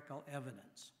historical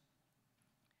evidence.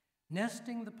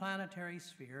 Nesting the planetary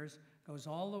spheres goes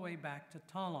all the way back to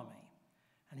Ptolemy,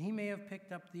 and he may have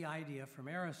picked up the idea from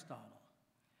Aristotle.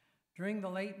 During the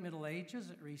late Middle Ages,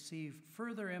 it received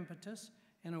further impetus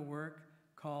in a work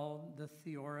called the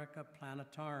Theorica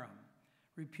Planetarum,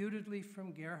 reputedly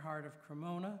from Gerhard of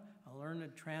Cremona, a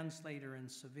learned translator in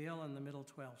Seville in the middle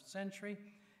 12th century,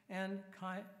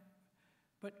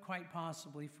 but quite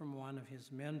possibly from one of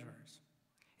his mentors.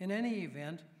 In any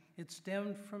event, it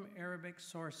stemmed from Arabic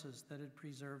sources that had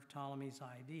preserved Ptolemy's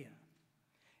idea.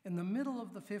 In the middle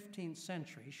of the 15th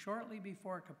century, shortly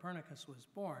before Copernicus was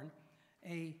born,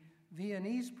 a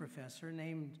Viennese professor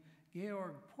named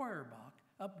Georg Feuerbach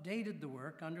updated the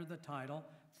work under the title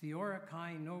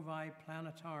Theoricae Novae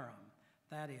Planetarum,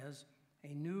 that is,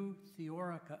 a new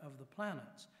theorica of the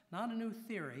planets. Not a new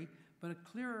theory, but a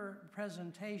clearer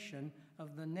presentation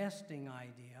of the nesting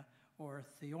idea, or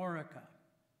theorica.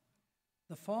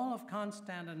 The fall of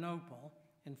Constantinople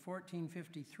in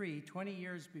 1453, 20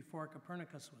 years before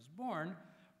Copernicus was born,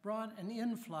 brought an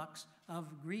influx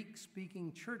of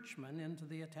Greek-speaking churchmen into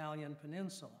the Italian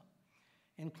peninsula.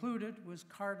 Included was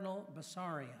Cardinal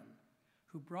Bessarion,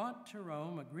 who brought to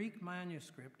Rome a Greek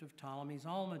manuscript of Ptolemy's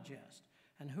Almagest,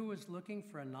 and who was looking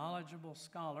for a knowledgeable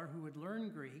scholar who would learn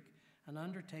Greek and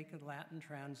undertake a Latin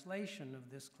translation of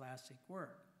this classic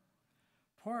work.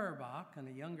 Feuerbach, and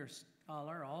a younger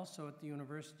scholar also at the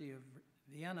University of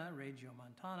Vienna,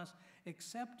 Regiomontanus,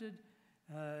 accepted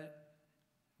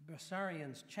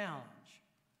Bessarion's challenge.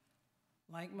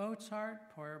 Like Mozart,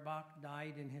 Feuerbach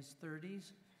died in his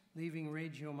 30s, leaving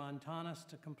Regiomontanus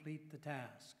to complete the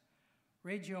task.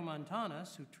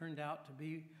 Regiomontanus, who turned out to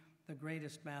be the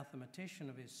greatest mathematician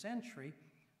of his century,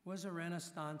 was a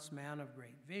Renaissance man of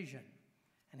great vision,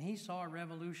 and he saw a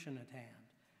revolution at hand,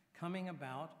 coming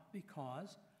about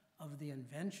because of the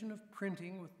invention of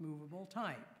printing with movable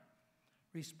type.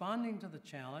 Responding to the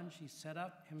challenge, he set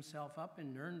himself up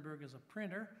in Nuremberg as a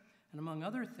printer, and among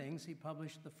other things, he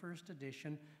published the first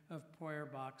edition of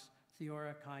Feuerbach's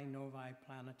Theoricae Novae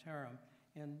Planetarum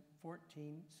in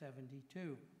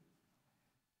 1472.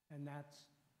 And that's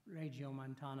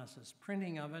Regiomontanus'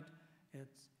 printing of it.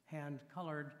 It's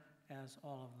hand-colored, as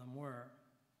all of them were.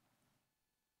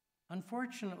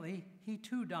 Unfortunately, he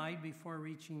too died before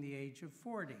reaching the age of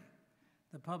 40.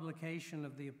 The publication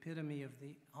of the Epitome of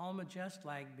the Almagest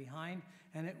lagged behind,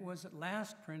 and it was at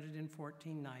last printed in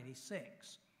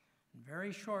 1496. And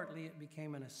very shortly, it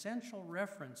became an essential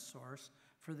reference source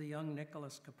for the young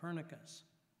Nicholas Copernicus.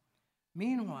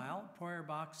 Meanwhile,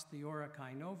 Feuerbach's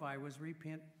Theoricae Novae was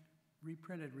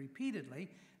reprinted repeatedly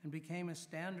and became a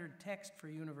standard text for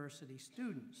university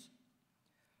students.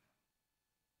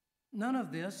 None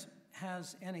of this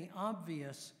has any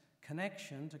obvious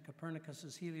connection to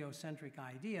Copernicus's heliocentric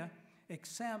idea,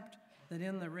 except that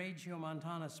in the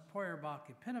Regiomontanus Feuerbach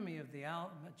Epitome of the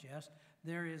Almagest,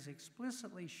 there is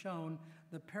explicitly shown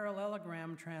the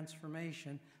parallelogram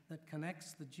transformation that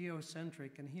connects the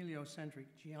geocentric and heliocentric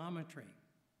geometry,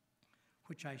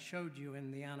 which I showed you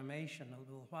in the animation a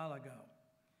little while ago.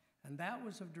 And that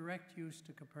was of direct use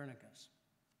to Copernicus.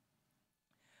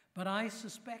 But I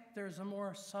suspect there's a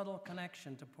more subtle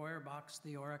connection to Feuerbach's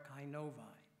Theoricae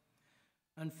Novae.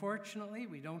 Unfortunately,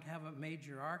 we don't have a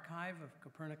major archive of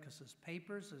Copernicus's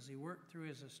papers as he worked through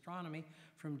his astronomy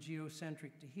from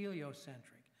geocentric to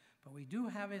heliocentric, but we do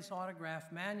have his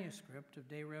autographed manuscript of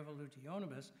De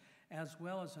Revolutionibus, as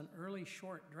well as an early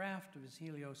short draft of his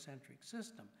heliocentric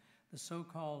system, the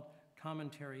so-called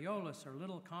Commentariolus, or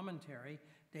Little Commentary,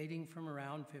 dating from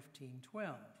around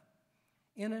 1512.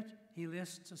 In it, he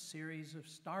lists a series of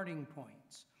starting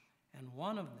points, and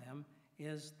one of them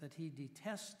is that he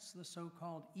detests the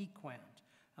so-called equant,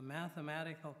 a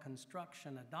mathematical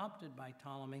construction adopted by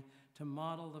Ptolemy to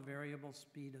model the variable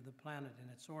speed of the planet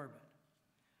in its orbit.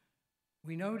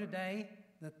 We know today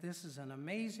that this is an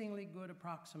amazingly good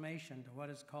approximation to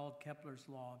what is called Kepler's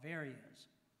law of areas.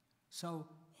 So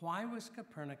why was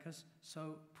Copernicus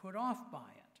so put off by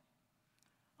it?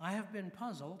 I have been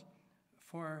puzzled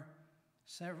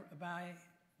by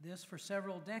this for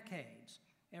several decades,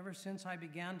 ever since I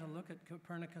began to look at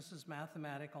Copernicus's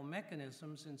mathematical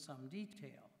mechanisms in some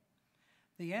detail.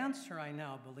 The answer, I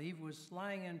now believe, was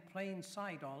lying in plain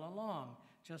sight all along,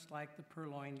 just like the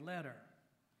purloined letter.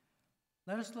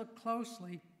 Let us look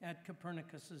closely at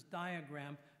Copernicus's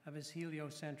diagram of his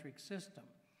heliocentric system,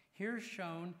 here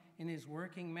shown in his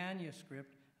working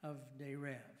manuscript of De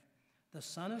Rev. The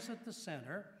sun is at the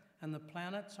center, and the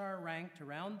planets are ranked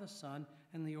around the sun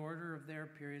in the order of their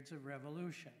periods of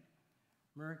revolution.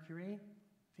 Mercury,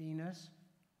 Venus,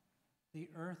 the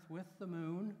Earth with the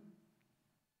moon,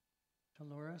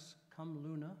 Tellurus cum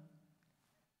Luna,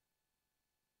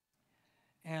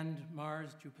 and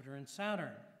Mars, Jupiter, and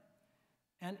Saturn.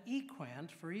 An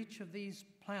equant for each of these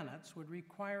planets would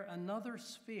require another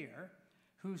sphere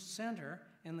whose center,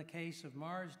 in the case of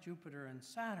Mars, Jupiter, and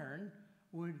Saturn,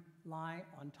 would lie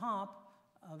on top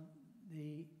of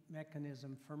the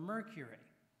mechanism for Mercury.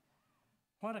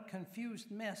 What a confused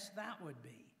mess that would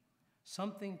be,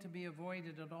 something to be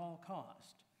avoided at all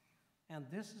cost. And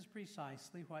this is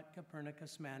precisely what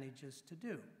Copernicus manages to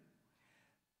do.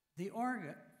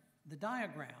 The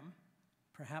diagram,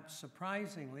 perhaps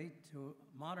surprisingly to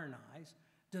modern eyes,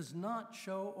 does not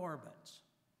show orbits.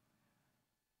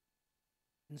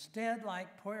 Instead,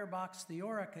 like Feuerbach's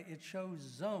Theorica, it shows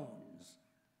zones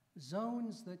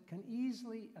that can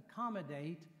easily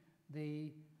accommodate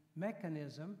the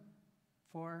mechanism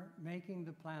for making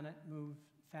the planet move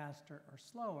faster or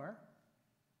slower.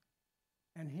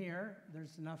 And here,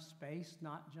 there's enough space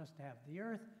not just to have the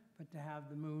Earth, but to have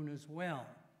the moon as well.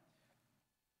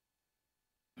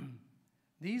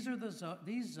 These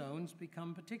zones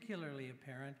become particularly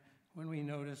apparent when we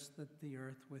notice that the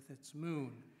Earth with its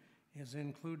moon is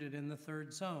included in the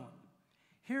third zone.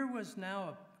 Here was now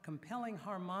a compelling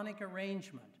harmonic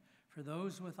arrangement for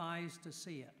those with eyes to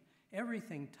see it,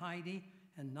 everything tidy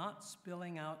and not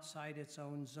spilling outside its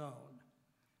own zone.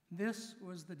 This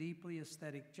was the deeply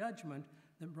aesthetic judgment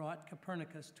that brought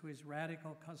Copernicus to his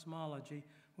radical cosmology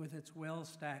with its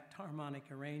well-stacked harmonic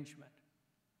arrangement.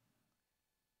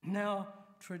 Now,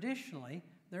 traditionally,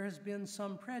 there has been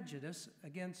some prejudice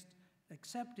against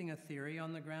accepting a theory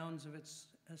on the grounds of its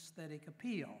aesthetic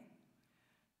appeal.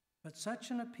 But such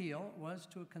an appeal was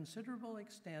to a considerable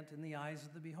extent in the eyes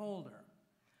of the beholder.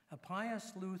 A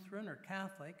pious Lutheran or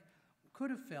Catholic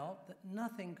could have felt that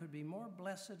nothing could be more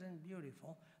blessed and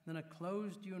beautiful than a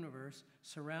closed universe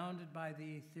surrounded by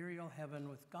the ethereal heaven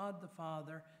with God the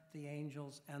Father, the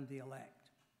angels, and the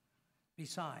elect.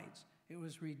 Besides, it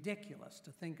was ridiculous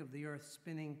to think of the Earth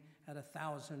spinning at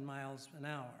 1,000 miles an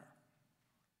hour.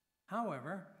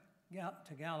 However,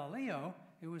 to Galileo,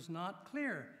 it was not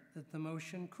clear that the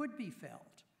motion could be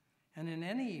felt, and in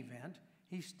any event,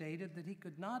 he stated that he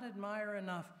could not admire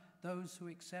enough those who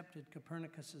accepted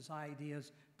Copernicus's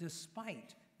ideas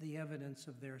despite the evidence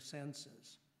of their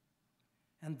senses.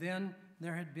 And then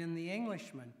there had been the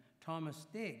Englishman, Thomas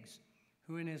Digges,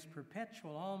 who in his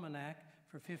Perpetual Almanac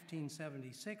for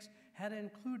 1576 had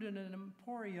included an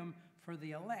emporium for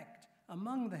the elect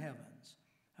among the heavens,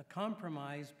 a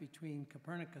compromise between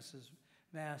Copernicus's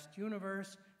vast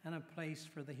universe and a place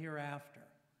for the hereafter.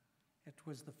 It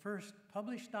was the first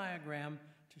published diagram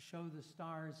to show the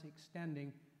stars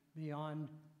extending beyond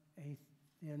a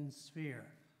thin sphere.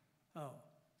 Oh,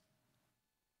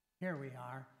 here we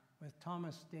are with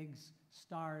Thomas Digges'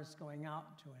 stars going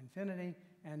out to infinity,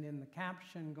 and in the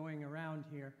caption going around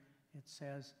here, it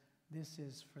says, "This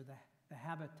is for the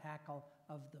habitacle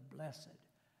of the blessed,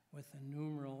 with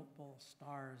innumerable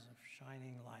stars of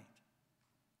shining light."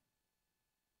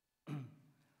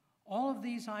 All of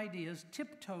these ideas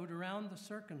tiptoed around the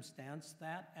circumstance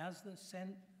that, as the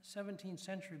 17th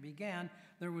century began,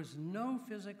 there was no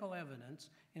physical evidence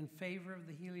in favor of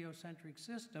the heliocentric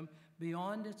system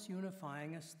beyond its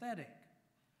unifying aesthetic.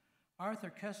 Arthur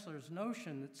Kessler's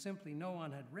notion that simply no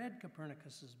one had read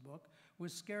Copernicus's book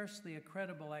was scarcely a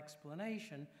credible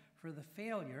explanation for the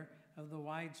failure of the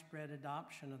widespread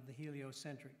adoption of the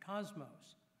heliocentric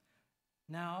cosmos.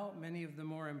 Now, many of the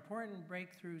more important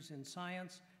breakthroughs in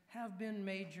science have been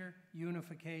major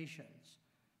unifications: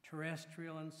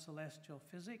 terrestrial and celestial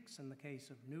physics in the case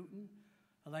of Newton,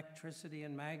 electricity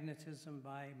and magnetism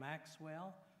by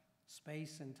Maxwell,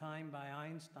 space and time by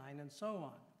Einstein, and so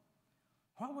on.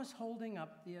 What was holding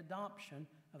up the adoption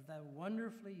of the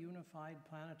wonderfully unified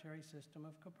planetary system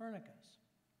of Copernicus?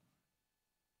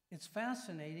 It's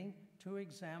fascinating to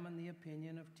examine the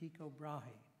opinion of Tycho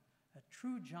Brahe, a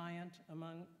true giant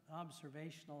among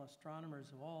observational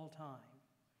astronomers of all time.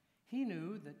 He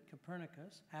knew that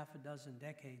Copernicus, half a dozen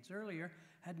decades earlier,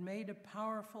 had made a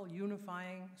powerful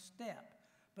unifying step,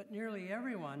 but nearly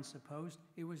everyone supposed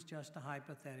it was just a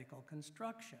hypothetical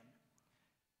construction.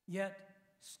 Yet,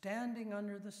 standing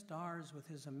under the stars with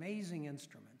his amazing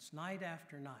instruments night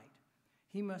after night,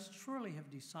 he must surely have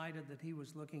decided that he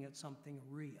was looking at something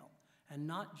real and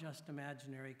not just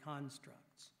imaginary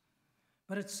constructs.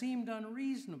 But it seemed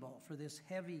unreasonable for this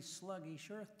heavy, sluggish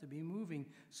earth to be moving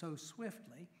so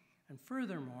swiftly, and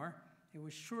furthermore, it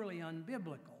was surely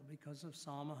unbiblical because of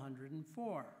Psalm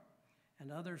 104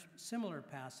 and other similar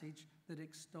passage that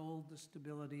extolled the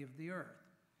stability of the earth.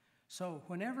 So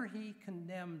whenever he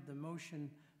condemned the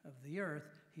motion of the earth,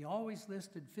 he always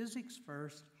listed physics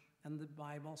first and the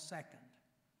Bible second.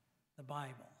 The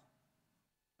Bible.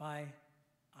 By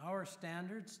our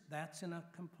standards, that's in a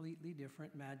completely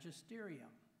different magisterium.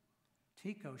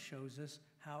 Tycho shows us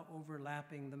how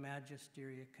overlapping the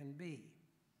magisteria can be.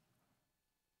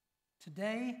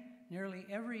 Today, nearly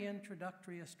every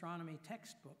introductory astronomy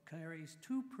textbook carries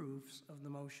two proofs of the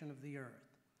motion of the earth.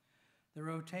 The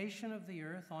rotation of the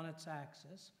earth on its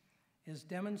axis is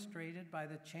demonstrated by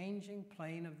the changing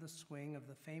plane of the swing of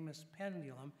the famous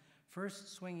pendulum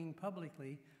first swung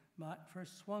publicly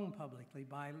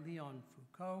by Leon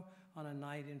Foucault on a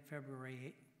night in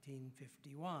February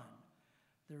 1851.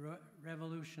 The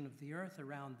revolution of the earth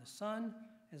around the sun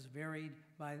is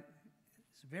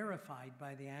verified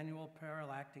by the annual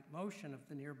parallactic motion of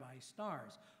the nearby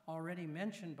stars, already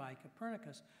mentioned by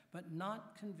Copernicus, but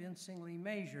not convincingly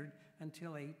measured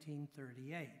until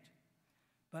 1838.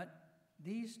 But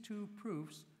these two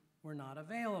proofs were not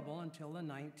available until the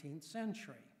 19th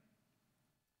century.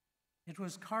 It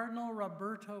was Cardinal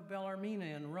Roberto Bellarmine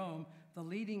in Rome, the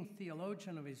leading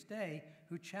theologian of his day,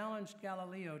 who challenged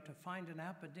Galileo to find an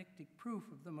apodictic proof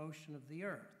of the motion of the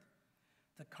earth.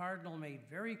 The cardinal made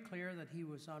very clear that he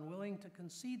was unwilling to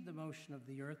concede the motion of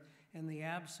the earth in the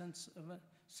absence of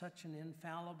such an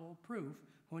infallible proof,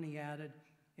 when he added,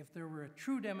 if there were a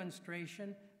true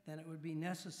demonstration, then it would be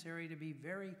necessary to be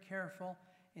very careful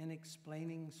in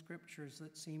explaining scriptures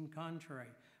that seem contrary.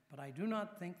 But I do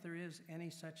not think there is any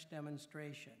such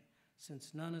demonstration,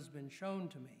 since none has been shown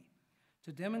to me.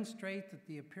 To demonstrate that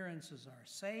the appearances are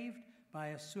saved by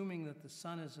assuming that the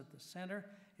sun is at the center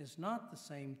is not the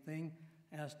same thing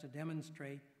as to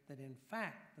demonstrate that in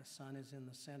fact the sun is in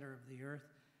the center of the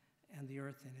earth and the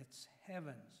earth in its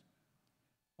heavens.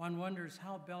 One wonders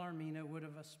how Bellarmine would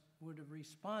have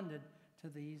responded to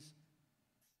these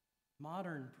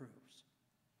modern proofs.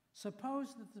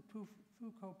 Suppose that the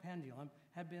Foucault pendulum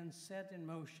had been set in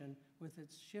motion with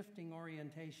its shifting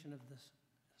orientation of the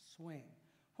swing.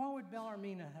 What would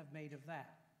Bellarmine have made of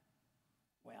that?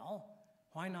 Well,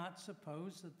 why not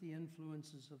suppose that the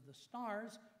influences of the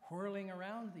stars whirling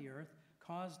around the earth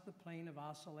caused the plane of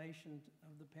oscillation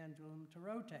of the pendulum to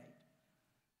rotate?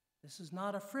 This is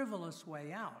not a frivolous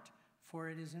way out, for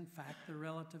it is in fact the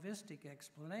relativistic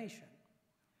explanation.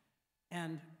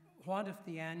 And what if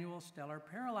the annual stellar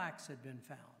parallax had been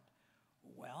found?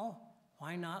 Well,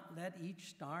 why not let each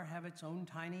star have its own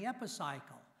tiny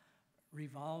epicycle,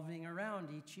 revolving around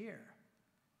each year?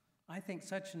 I think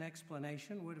such an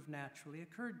explanation would have naturally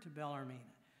occurred to Bellarmine.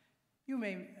 You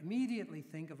may immediately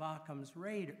think of Occam's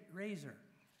razor,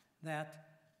 that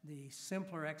the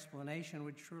simpler explanation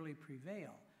would surely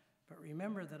prevail. But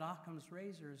remember that Occam's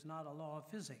razor is not a law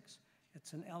of physics.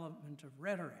 It's an element of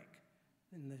rhetoric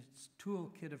in the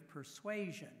toolkit of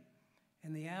persuasion.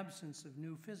 In the absence of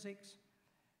new physics,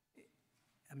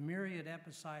 a myriad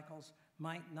epicycles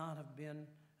might not have been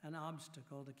an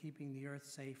obstacle to keeping the earth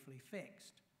safely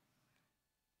fixed.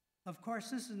 Of course,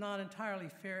 this is not entirely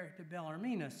fair to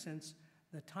Bellarmine, since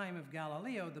the time of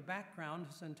Galileo, the background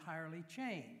has entirely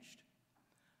changed.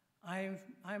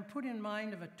 I'm put in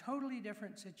mind of a totally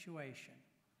different situation,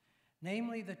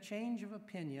 namely the change of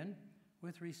opinion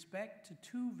with respect to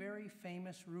two very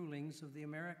famous rulings of the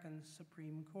American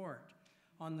Supreme Court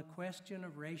on the question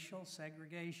of racial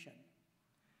segregation.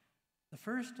 The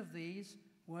first of these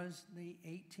was the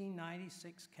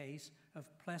 1896 case of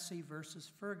Plessy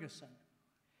versus Ferguson.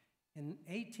 In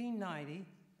 1890,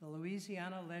 the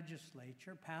Louisiana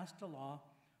legislature passed a law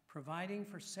providing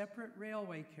for separate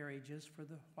railway carriages for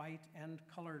the white and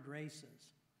colored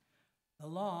races. The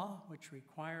law, which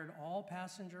required all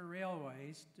passenger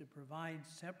railways to provide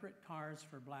separate cars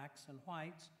for blacks and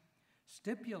whites,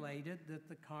 stipulated that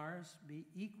the cars be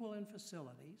equal in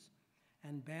facilities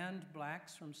and banned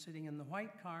blacks from sitting in the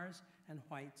white cars and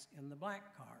whites in the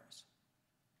black cars.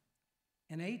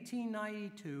 In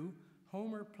 1892,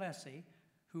 Homer Plessy,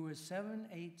 who was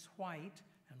 7/8 white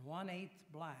and 1/8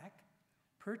 black,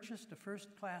 purchased a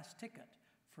first-class ticket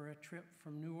for a trip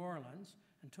from New Orleans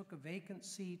and took a vacant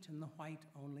seat in the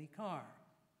white-only car.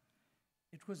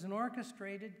 It was an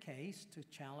orchestrated case to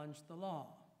challenge the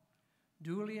law.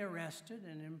 Duly arrested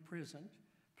and imprisoned,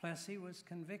 Plessy was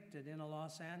convicted in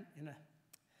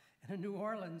a New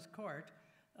Orleans court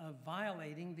of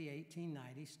violating the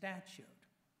 1890 statute.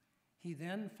 He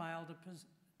then filed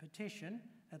a petition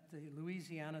at the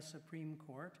Louisiana Supreme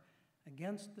Court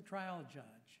against the trial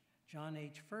judge, John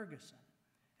H. Ferguson,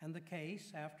 and the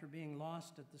case, after being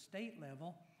lost at the state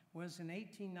level, was in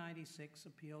 1896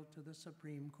 appealed to the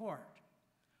Supreme Court,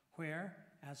 where,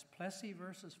 as Plessy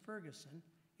versus Ferguson,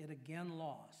 it again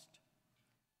lost.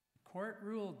 The court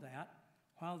ruled that,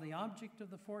 while the object of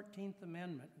the 14th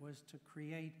Amendment was to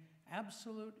create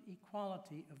absolute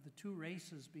equality of the two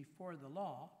races before the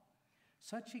law,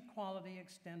 such equality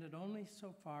extended only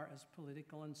so far as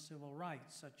political and civil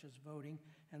rights, such as voting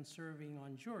and serving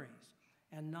on juries,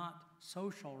 and not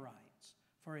social rights,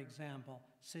 for example,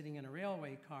 sitting in a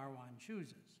railway car one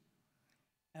chooses.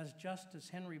 As Justice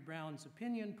Henry Brown's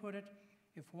opinion put it,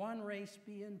 if one race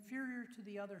be inferior to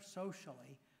the other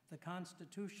socially, the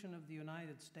Constitution of the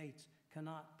United States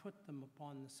cannot put them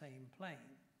upon the same plane.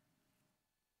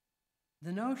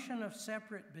 The notion of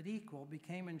separate but equal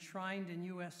became enshrined in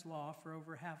U.S. law for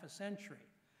over half a century,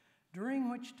 during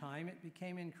which time it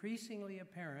became increasingly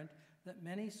apparent that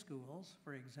many schools,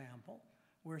 for example,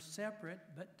 were separate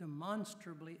but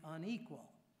demonstrably unequal.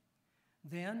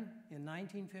 Then, in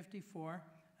 1954,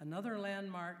 another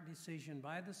landmark decision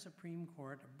by the Supreme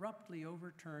Court abruptly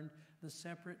overturned the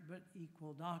separate but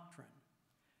equal doctrine.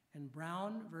 In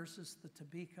Brown versus the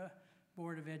Topeka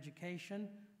Board of Education,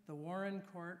 the Warren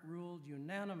Court ruled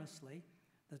unanimously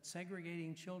that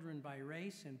segregating children by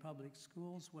race in public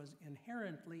schools was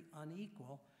inherently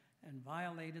unequal and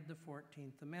violated the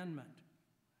 14th Amendment.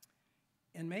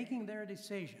 In making their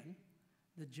decision,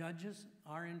 the judges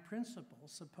are in principle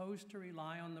supposed to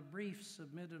rely on the briefs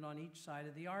submitted on each side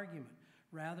of the argument,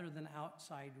 rather than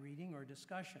outside reading or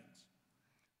discussions.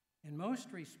 In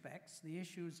most respects, the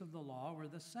issues of the law were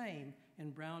the same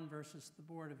in Brown versus the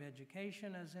Board of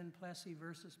Education as in Plessy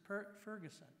versus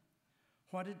Ferguson.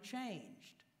 What had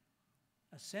changed?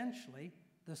 Essentially,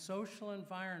 the social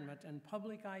environment and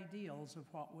public ideals of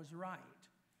what was right.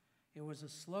 It was a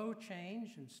slow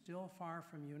change and still far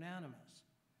from unanimous.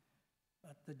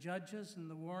 But the judges in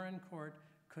the Warren Court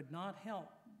could not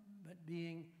help but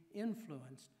being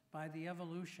influenced by the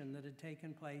evolution that had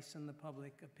taken place in the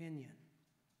public opinion.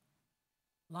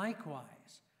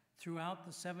 Likewise, throughout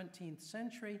the 17th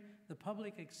century, the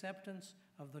public acceptance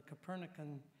of the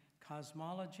Copernican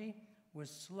cosmology was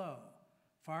slow,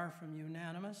 far from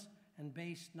unanimous, and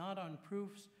based not on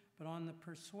proofs, but on the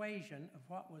persuasion of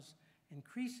what was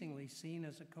increasingly seen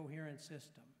as a coherent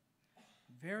system.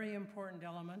 A very important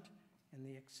element in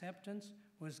the acceptance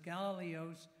was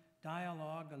Galileo's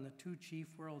Dialogue on the Two Chief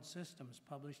World Systems,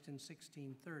 published in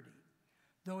 1630.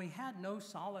 Though he had no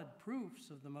solid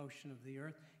proofs of the motion of the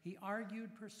Earth, he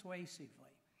argued persuasively,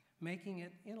 making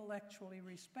it intellectually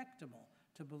respectable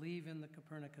to believe in the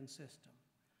Copernican system.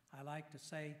 I like to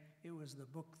say it was the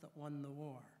book that won the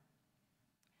war.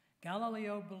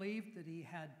 Galileo believed that he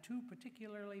had two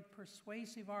particularly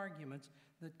persuasive arguments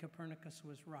that Copernicus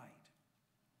was right.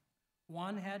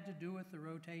 One had to do with the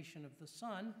rotation of the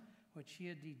sun, which he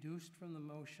had deduced from the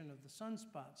motion of the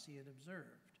sunspots he had observed.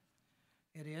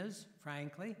 It is,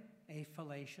 frankly, a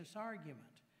fallacious argument,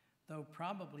 though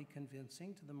probably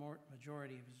convincing to the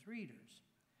majority of his readers.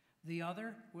 The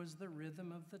other was the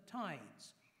rhythm of the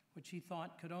tides, which he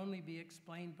thought could only be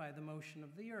explained by the motion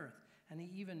of the Earth, and he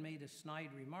even made a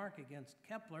snide remark against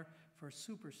Kepler for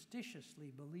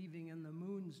superstitiously believing in the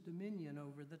moon's dominion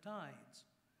over the tides.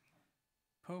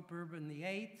 Pope Urban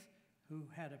VIII, who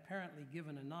had apparently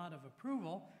given a nod of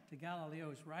approval to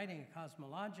Galileo's writing a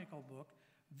cosmological book,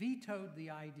 vetoed the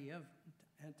idea of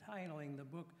entitling the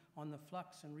book On the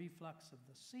Flux and Reflux of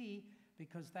the Sea,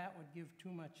 because that would give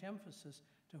too much emphasis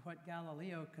to what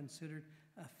Galileo considered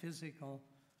a physical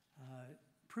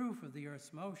proof of the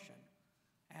Earth's motion.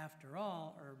 After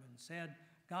all, Urban said,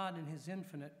 God in his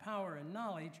infinite power and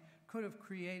knowledge could have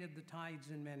created the tides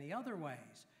in many other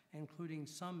ways, including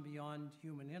some beyond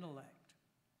human intellect.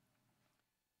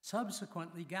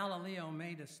 Subsequently, Galileo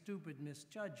made a stupid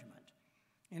misjudgment.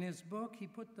 In his book, he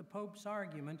put the Pope's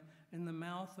argument in the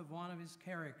mouth of one of his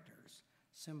characters,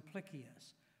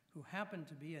 Simplicius, who happened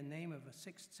to be a name of a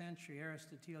 6th century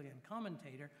Aristotelian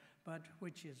commentator, but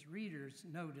which his readers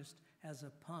noticed as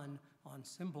a pun on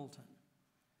simpleton.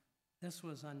 This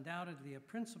was undoubtedly a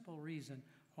principal reason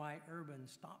why Urban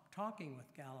stopped talking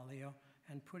with Galileo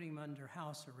and put him under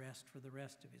house arrest for the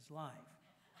rest of his life.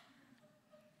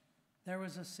 There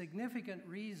was a significant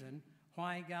reason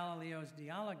why Galileo's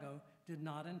Dialogo did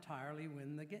not entirely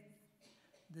win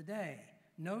the day.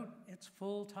 Note its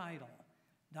full title,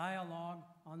 Dialogue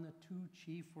on the Two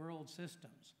Chief World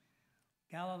Systems.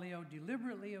 Galileo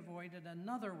deliberately avoided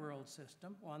another world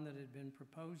system, one that had been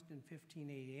proposed in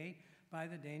 1588 by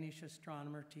the Danish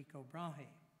astronomer Tycho Brahe.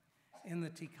 In the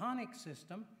Tychonic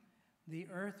system, the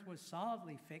Earth was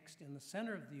solidly fixed in the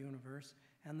center of the universe,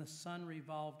 and the sun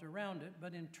revolved around it,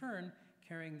 but in turn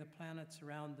carrying the planets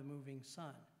around the moving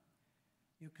sun.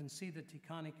 You can see the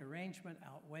Tychonic arrangement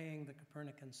outweighing the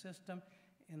Copernican system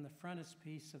in the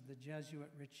frontispiece of the Jesuit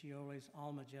Riccioli's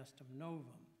Alma Gestum Novum.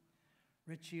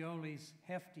 Riccioli's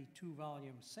hefty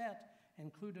 2-volume set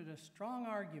included a strong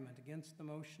argument against the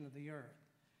motion of the Earth.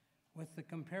 With the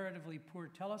comparatively poor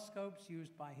telescopes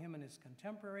used by him and his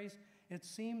contemporaries, it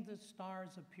seemed that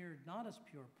stars appeared not as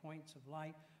pure points of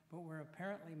light, but were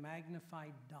apparently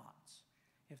magnified dots.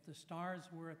 If the stars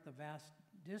were at the vast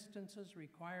distances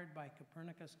required by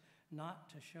Copernicus not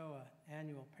to show an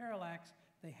annual parallax,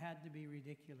 they had to be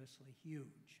ridiculously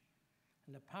huge.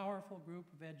 And a powerful group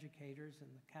of educators in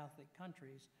the Catholic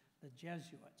countries, the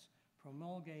Jesuits,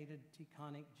 promulgated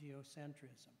Tychonic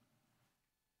geocentrism.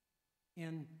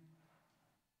 In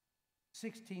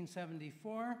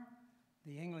 1674,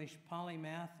 the English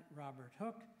polymath Robert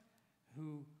Hooke,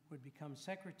 who would become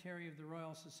Secretary of the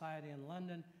Royal Society in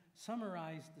London,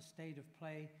 summarized the state of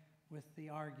play with the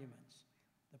arguments.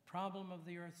 The problem of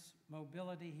the Earth's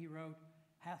mobility, he wrote,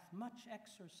 hath much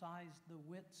exercised the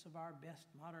wits of our best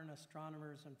modern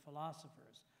astronomers and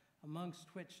philosophers,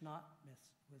 amongst which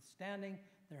notwithstanding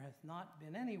there hath not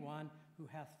been any one who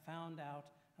hath found out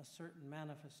a certain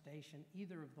manifestation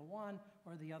either of the one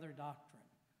or the other doctrine.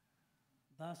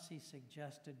 Thus he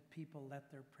suggested people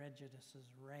let their prejudices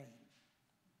reign.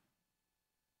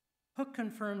 Hooke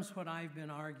confirms what I've been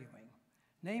arguing,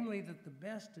 namely that the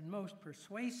best and most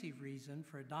persuasive reason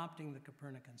for adopting the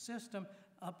Copernican system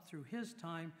up through his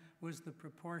time was the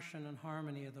proportion and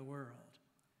harmony of the world.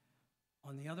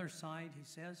 On the other side, he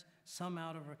says, some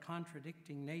out of a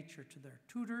contradicting nature to their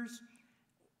tutors,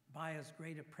 by as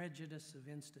great a prejudice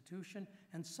of institution,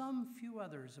 and some few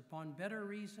others upon better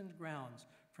reasoned grounds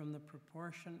from the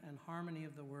proportion and harmony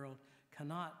of the world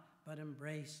cannot but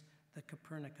embrace the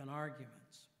Copernican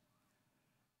arguments.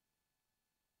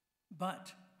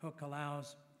 But, Hooke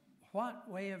allows, what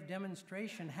way of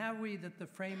demonstration have we that the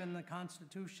frame in the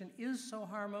Constitution is so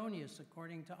harmonious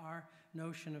according to our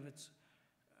notion of its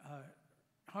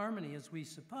harmony as we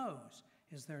suppose?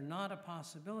 Is there not a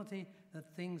possibility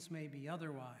that things may be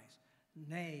otherwise?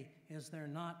 Nay, is there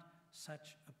not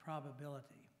such a probability?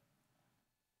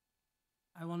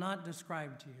 I will not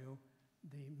describe to you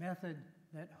the method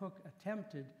that Hooke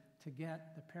attempted to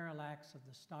get the parallax of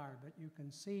the star, but you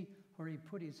can see where he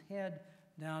put his head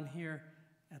down here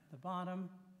at the bottom.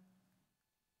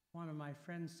 One of my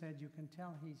friends said, you can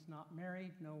tell he's not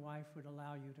married. No wife would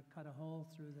allow you to cut a hole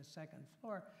through the second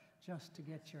floor just to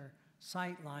get your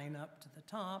sight line up to the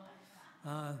top.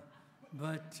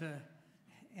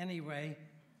 Anyway,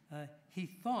 he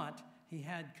thought he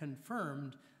had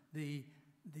confirmed the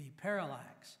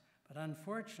parallax, but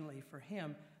unfortunately for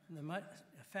him, the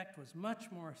effect was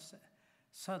much more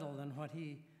subtle than what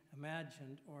he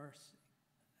imagined or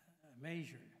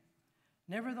measured.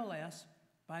 Nevertheless,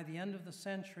 by the end of the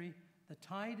century, the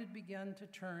tide had begun to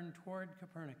turn toward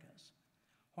Copernicus.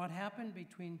 What happened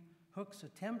between Hooke's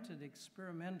attempted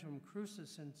experimentum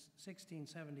crucis in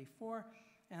 1674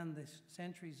 and the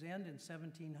century's end in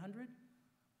 1700?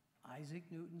 Isaac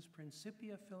Newton's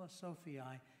Principia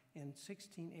Philosophiae in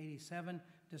 1687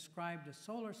 described a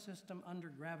solar system under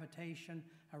gravitation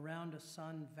around a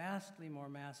sun vastly more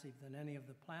massive than any of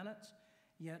the planets,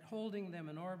 yet holding them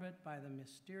in orbit by the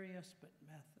mysterious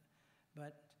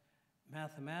but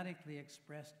mathematically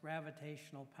expressed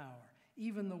gravitational power.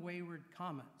 Even the wayward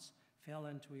comets fell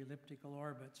into elliptical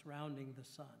orbits rounding the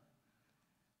sun.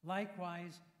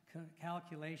 Likewise,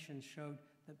 calculations showed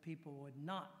that people would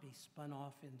not be spun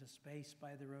off into space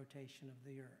by the rotation of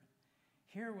the Earth.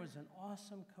 Here was an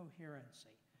awesome coherency,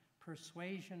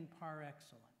 persuasion par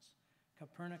excellence.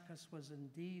 Copernicus was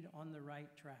indeed on the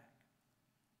right track.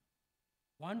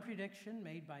 One prediction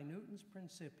made by Newton's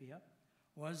Principia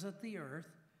was that the Earth,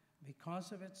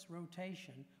 because of its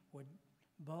rotation, should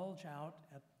bulge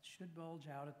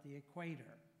out at the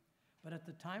equator. But at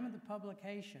the time of the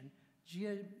publication,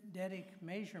 geodetic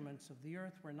measurements of the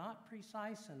Earth were not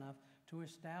precise enough to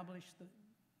establish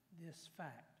this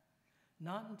fact.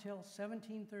 Not until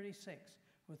 1736,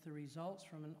 with the results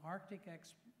from an Arctic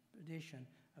expedition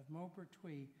of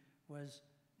Maupertuis, was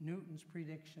Newton's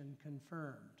prediction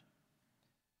confirmed.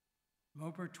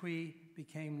 Maupertuis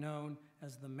became known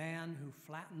as the man who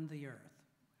flattened the Earth.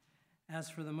 As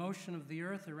for the motion of the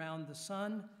Earth around the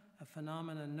sun, a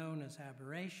phenomenon known as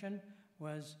aberration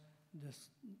was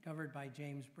discovered by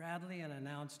James Bradley and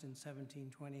announced in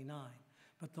 1729.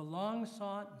 But the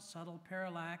long-sought and subtle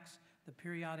parallax, the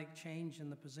periodic change in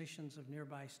the positions of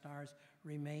nearby stars,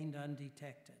 remained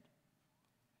undetected.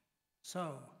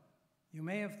 So, you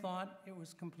may have thought it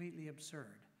was completely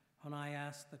absurd when I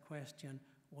asked the question,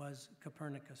 was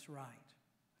Copernicus right?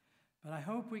 But I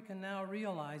hope we can now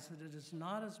realize that it is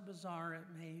not as bizarre as it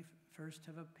may first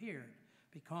have appeared,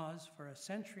 because for a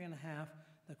century and a half,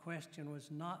 the question was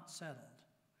not settled.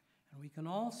 And we can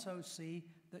also see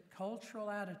that cultural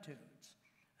attitudes,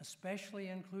 especially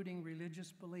including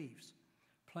religious beliefs,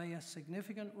 play a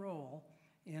significant role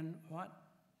in what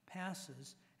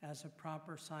passes as a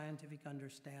proper scientific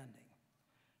understanding.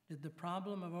 Did the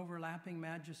problem of overlapping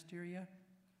magisteria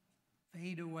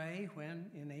fade away when,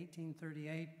 in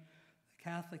 1838, the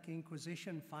Catholic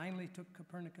Inquisition finally took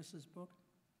Copernicus's book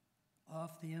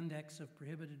off the index of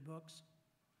prohibited books?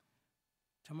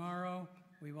 Tomorrow,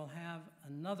 we will have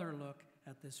another look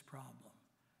at this problem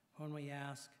when we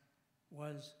ask,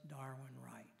 was Darwin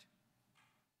right?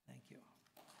 Thank you.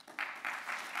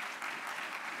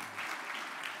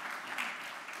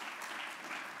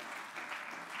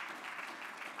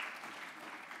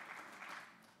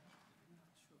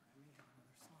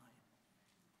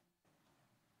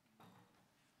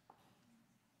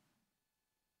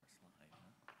 Slide, huh?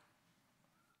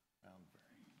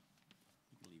 Roundberry.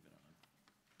 You can leave it on.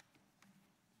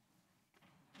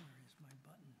 Where is my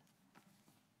button?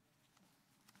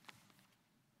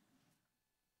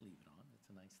 Leave it on. It's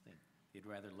a nice thing. You'd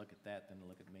rather look at that than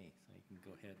look at me, so you can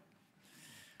go ahead.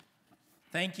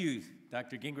 Thank you,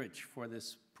 Dr. Gingerich, for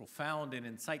this profound and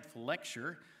insightful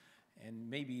lecture. And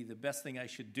maybe the best thing I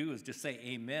should do is just say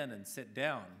amen and sit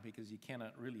down, because you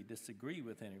cannot really disagree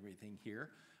with everything here.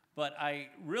 But I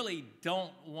really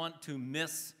don't want to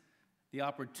miss the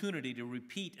opportunity to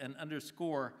repeat and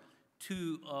underscore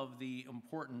two of the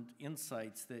important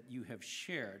insights that you have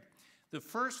shared. The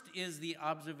first is the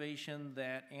observation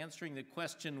that answering the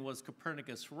question, was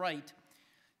Copernicus right,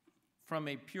 from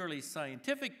a purely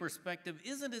scientific perspective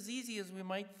isn't as easy as we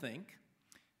might think.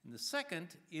 And the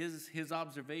second is his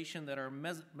observation that our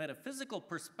metaphysical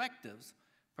perspectives,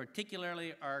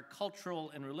 particularly our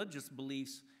cultural and religious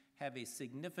beliefs, have a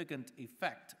significant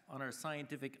effect on our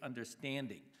scientific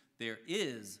understanding. There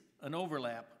is an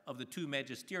overlap of the two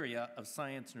magisteria of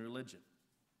science and religion.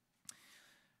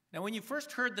 Now, when you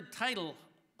first heard the title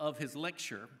of his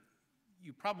lecture,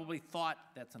 you probably thought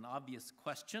that's an obvious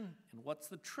question, and what's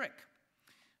the trick?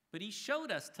 But he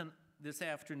showed us this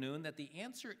afternoon that the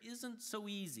answer isn't so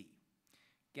easy.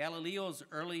 Galileo's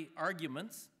early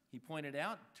arguments, he pointed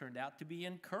out, turned out to be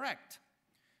incorrect.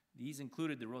 These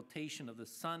included the rotation of the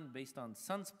sun based on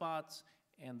sunspots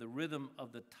and the rhythm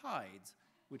of the tides,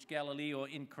 which Galileo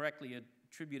incorrectly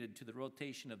attributed to the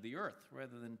rotation of the Earth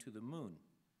rather than to the moon.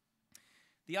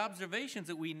 The observations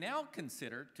that we now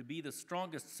consider to be the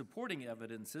strongest supporting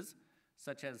evidences,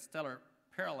 such as stellar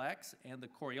parallax and the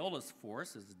Coriolis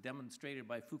force, as demonstrated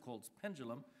by Foucault's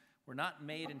pendulum, were not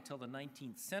made until the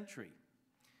 19th century.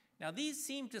 Now, these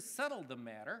seem to settle the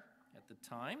matter at the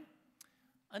time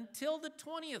until the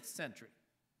 20th century,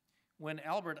 when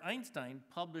Albert Einstein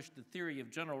published the theory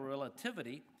of general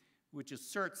relativity, which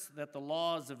asserts that the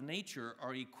laws of nature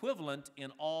are equivalent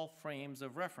in all frames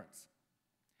of reference.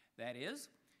 That is,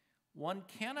 one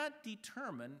cannot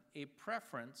determine a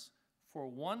preference for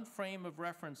one frame of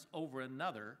reference over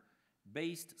another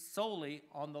based solely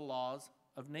on the laws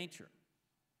of nature.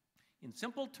 In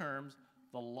simple terms,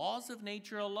 the laws of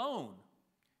nature alone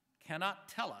cannot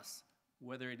tell us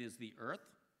whether it is the Earth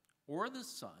or the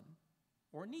sun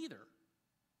or neither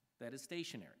that is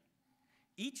stationary.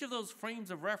 Each of those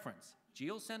frames of reference,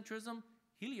 geocentrism,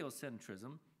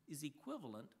 heliocentrism, is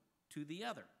equivalent to the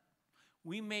other.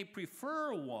 We may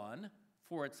prefer one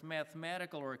for its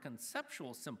mathematical or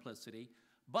conceptual simplicity,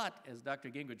 but, as Dr.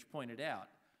 Gingerich pointed out,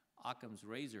 Occam's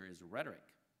razor is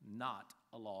rhetoric, not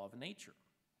a law of nature.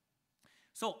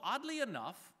 So, oddly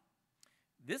enough,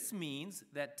 this means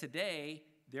that today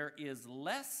there is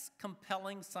less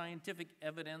compelling scientific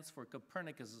evidence for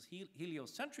Copernicus'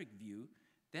 heliocentric view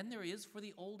than there is for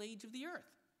the old age of the Earth.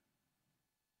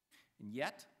 And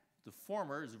yet, the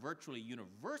former is virtually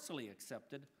universally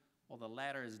accepted, while the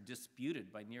latter is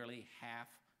disputed by nearly half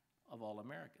of all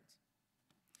Americans.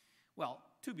 Well,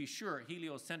 to be sure,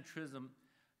 heliocentrism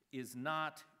is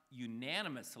not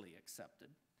unanimously accepted.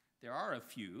 There are a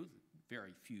few,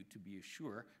 very few to be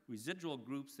sure, residual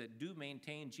groups that do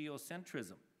maintain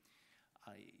geocentrism.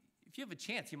 If you have a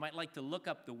chance, you might like to look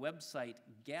up the website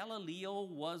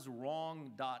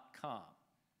GalileoWasWrong.com.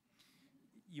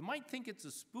 You might think it's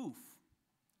a spoof,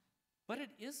 but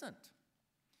it isn't.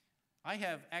 I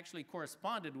have actually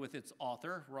corresponded with its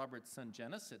author, Robert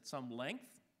Sungenis, at some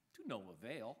length, to no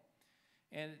avail.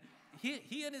 And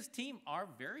he and his team are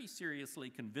very seriously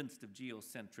convinced of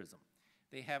geocentrism.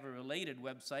 They have a related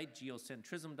website,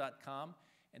 geocentrism.com,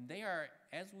 and they are,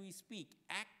 as we speak,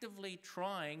 actively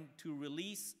trying to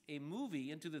release a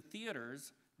movie into the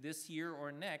theaters this year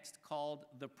or next called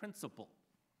The Principle.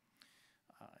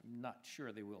 I'm not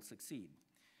sure they will succeed.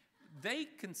 They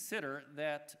consider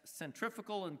that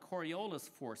centrifugal and Coriolis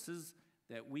forces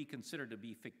that we consider to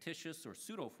be fictitious or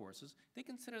pseudo-forces, they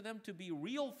consider them to be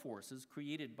real forces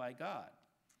created by God.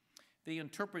 They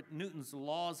interpret Newton's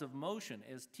laws of motion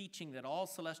as teaching that all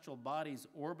celestial bodies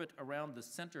orbit around the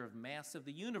center of mass of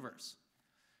the universe.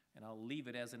 And I'll leave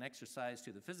it as an exercise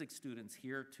to the physics students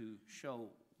here to show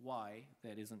why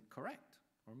that isn't correct,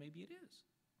 or maybe it is.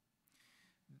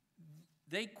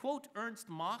 They quote Ernst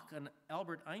Mach and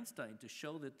Albert Einstein to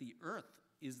show that the Earth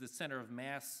is the center of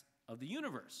mass of the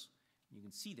universe. You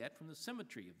can see that from the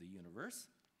symmetry of the universe.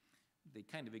 They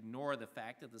kind of ignore the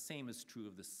fact that the same is true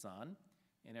of the sun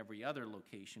and every other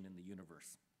location in the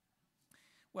universe.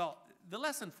 Well, the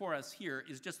lesson for us here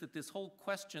is just that this whole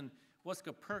question, was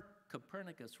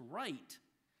Copernicus right,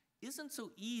 isn't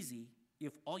so easy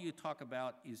if all you talk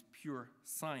about is pure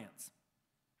science.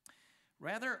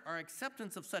 Rather, our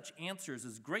acceptance of such answers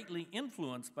is greatly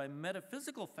influenced by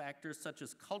metaphysical factors such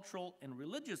as cultural and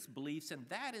religious beliefs, and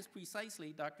that is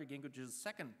precisely Dr. Gingrich's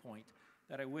second point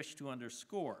that I wish to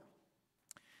underscore.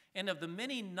 And of the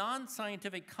many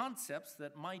non-scientific concepts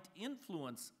that might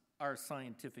influence our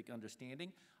scientific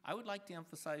understanding, I would like to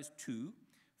emphasize two.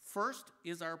 First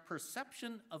is our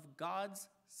perception of God's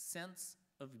sense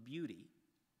of beauty.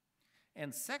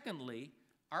 And secondly,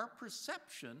 our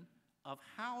perception of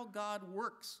how God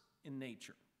works in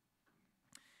nature.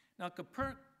 Now,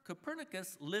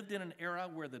 Copernicus lived in an era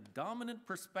where the dominant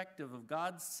perspective of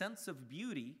God's sense of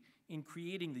beauty in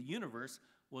creating the universe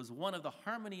was one of the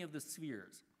harmony of the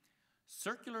spheres.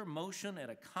 Circular motion at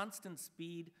a constant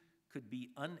speed could be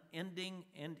unending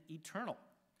and eternal,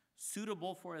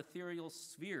 suitable for ethereal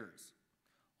spheres,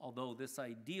 although this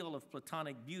ideal of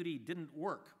Platonic beauty didn't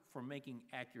work for making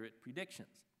accurate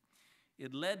predictions.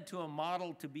 It led to a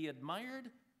model to be admired,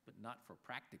 but not for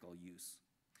practical use.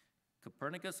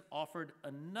 Copernicus offered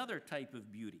another type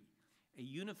of beauty, a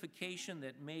unification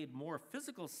that made more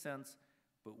physical sense,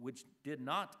 but which did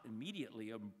not immediately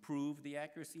improve the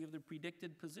accuracy of the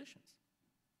predicted positions.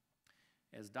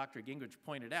 As Dr. Gingerich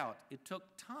pointed out, it took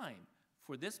time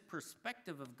for this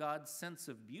perspective of God's sense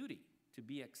of beauty to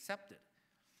be accepted.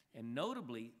 And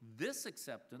notably, this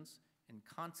acceptance, and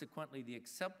consequently the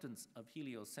acceptance of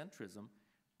heliocentrism,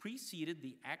 preceded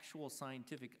the actual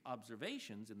scientific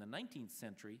observations in the 19th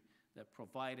century that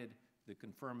provided the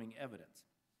confirming evidence.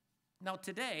 Now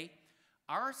today,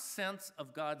 our sense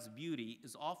of God's beauty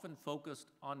is often focused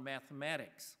on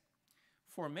mathematics.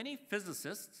 For many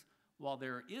physicists, while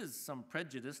there is some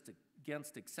prejudice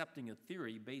against accepting a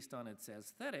theory based on its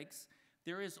aesthetics,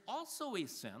 there is also a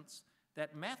sense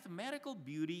that mathematical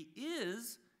beauty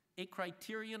is a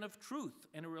criterion of truth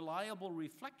and a reliable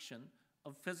reflection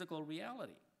of physical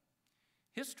reality.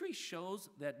 History shows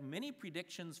that many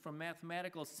predictions from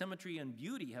mathematical symmetry and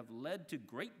beauty have led to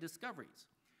great discoveries.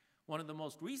 One of the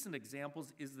most recent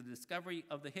examples is the discovery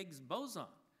of the Higgs boson,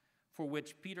 for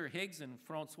which Peter Higgs and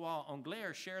François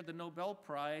Englert shared the Nobel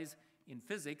Prize in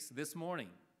Physics this morning.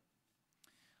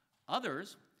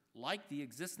 Others, like the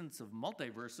existence of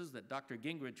multiverses that Dr.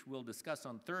 Gingerich will discuss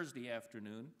on Thursday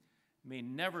afternoon, may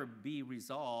never be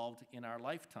resolved in our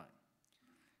lifetime.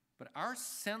 But our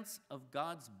sense of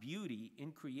God's beauty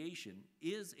in creation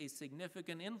is a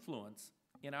significant influence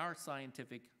in our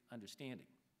scientific understanding.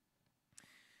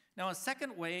 Now, a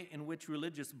second way in which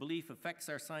religious belief affects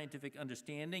our scientific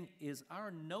understanding is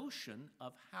our notion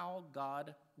of how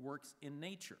God works in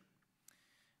nature.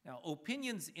 Now,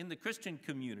 opinions in the Christian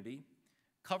community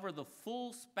cover the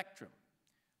full spectrum,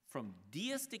 from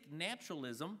deistic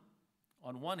naturalism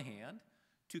on one hand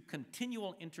to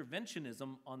continual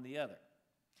interventionism on the other.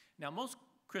 Now, most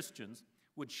Christians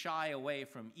would shy away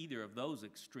from either of those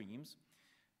extremes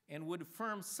and would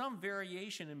affirm some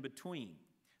variation in between.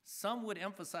 Some would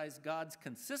emphasize God's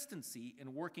consistency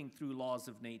in working through laws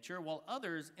of nature, while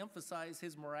others emphasize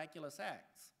his miraculous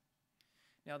acts.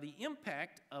 Now, the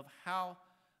impact of how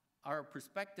our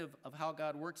perspective of how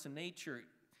God works in nature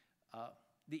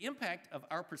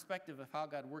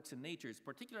is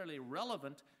particularly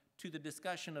relevant to the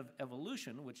discussion of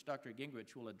evolution, which Dr.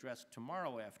 Gingerich will address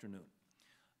tomorrow afternoon.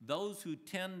 Those who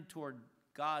tend toward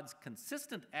God's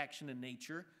consistent action in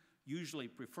nature usually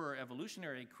prefer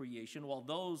evolutionary creation, while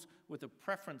those with a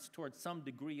preference toward some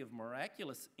degree of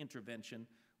miraculous intervention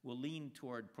will lean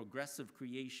toward progressive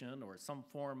creation or some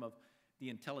form of the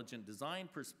intelligent design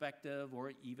perspective,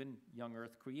 or even young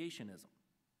earth creationism.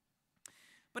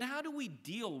 But how do we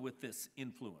deal with this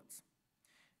influence?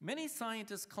 Many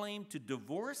scientists claim to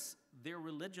divorce their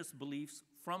religious beliefs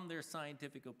from their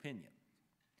scientific opinion.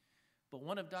 But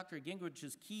one of Dr.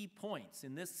 Gingerich's key points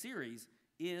in this series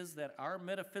is that our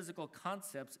metaphysical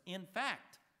concepts, in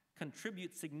fact,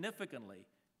 contribute significantly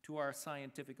to our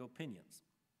scientific opinions.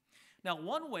 Now,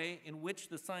 one way in which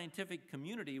the scientific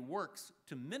community works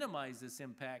to minimize this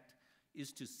impact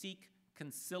is to seek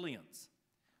consilience,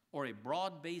 or a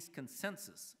broad-based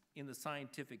consensus in the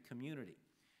scientific community.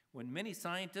 When many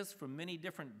scientists from many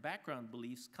different background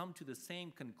beliefs come to the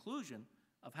same conclusion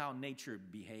of how nature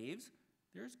behaves,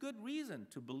 there's good reason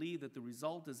to believe that the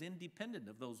result is independent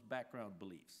of those background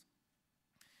beliefs.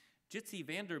 Jitsi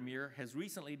Vandermeer has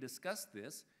recently discussed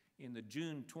this in the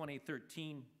June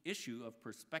 2013 issue of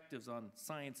Perspectives on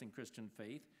Science and Christian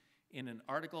Faith in an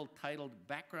article titled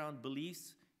Background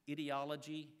Beliefs,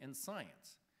 Ideology, and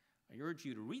Science. I urge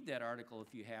you to read that article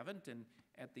if you haven't, and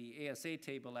at the ASA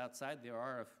table outside there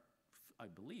are, I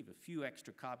believe, a few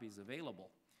extra copies available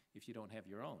if you don't have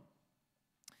your own.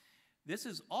 This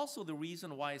is also the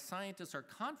reason why scientists are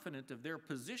confident of their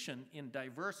position in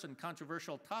diverse and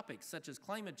controversial topics such as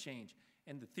climate change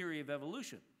and the theory of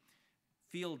evolution,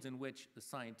 fields in which the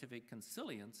scientific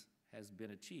consilience has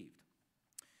been achieved.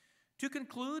 To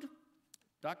conclude,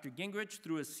 Dr. Gingerich,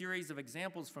 through a series of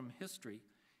examples from history,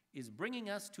 is bringing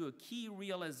us to a key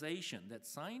realization that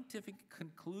scientific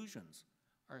conclusions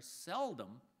are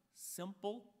seldom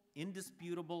simple,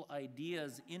 indisputable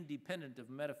ideas independent of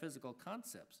metaphysical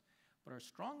concepts, but are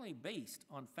strongly based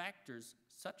on factors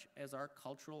such as our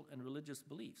cultural and religious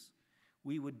beliefs.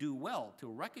 We would do well to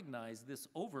recognize this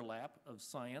overlap of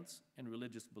science and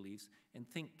religious beliefs and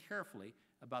think carefully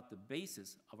about the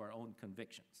basis of our own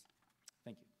convictions.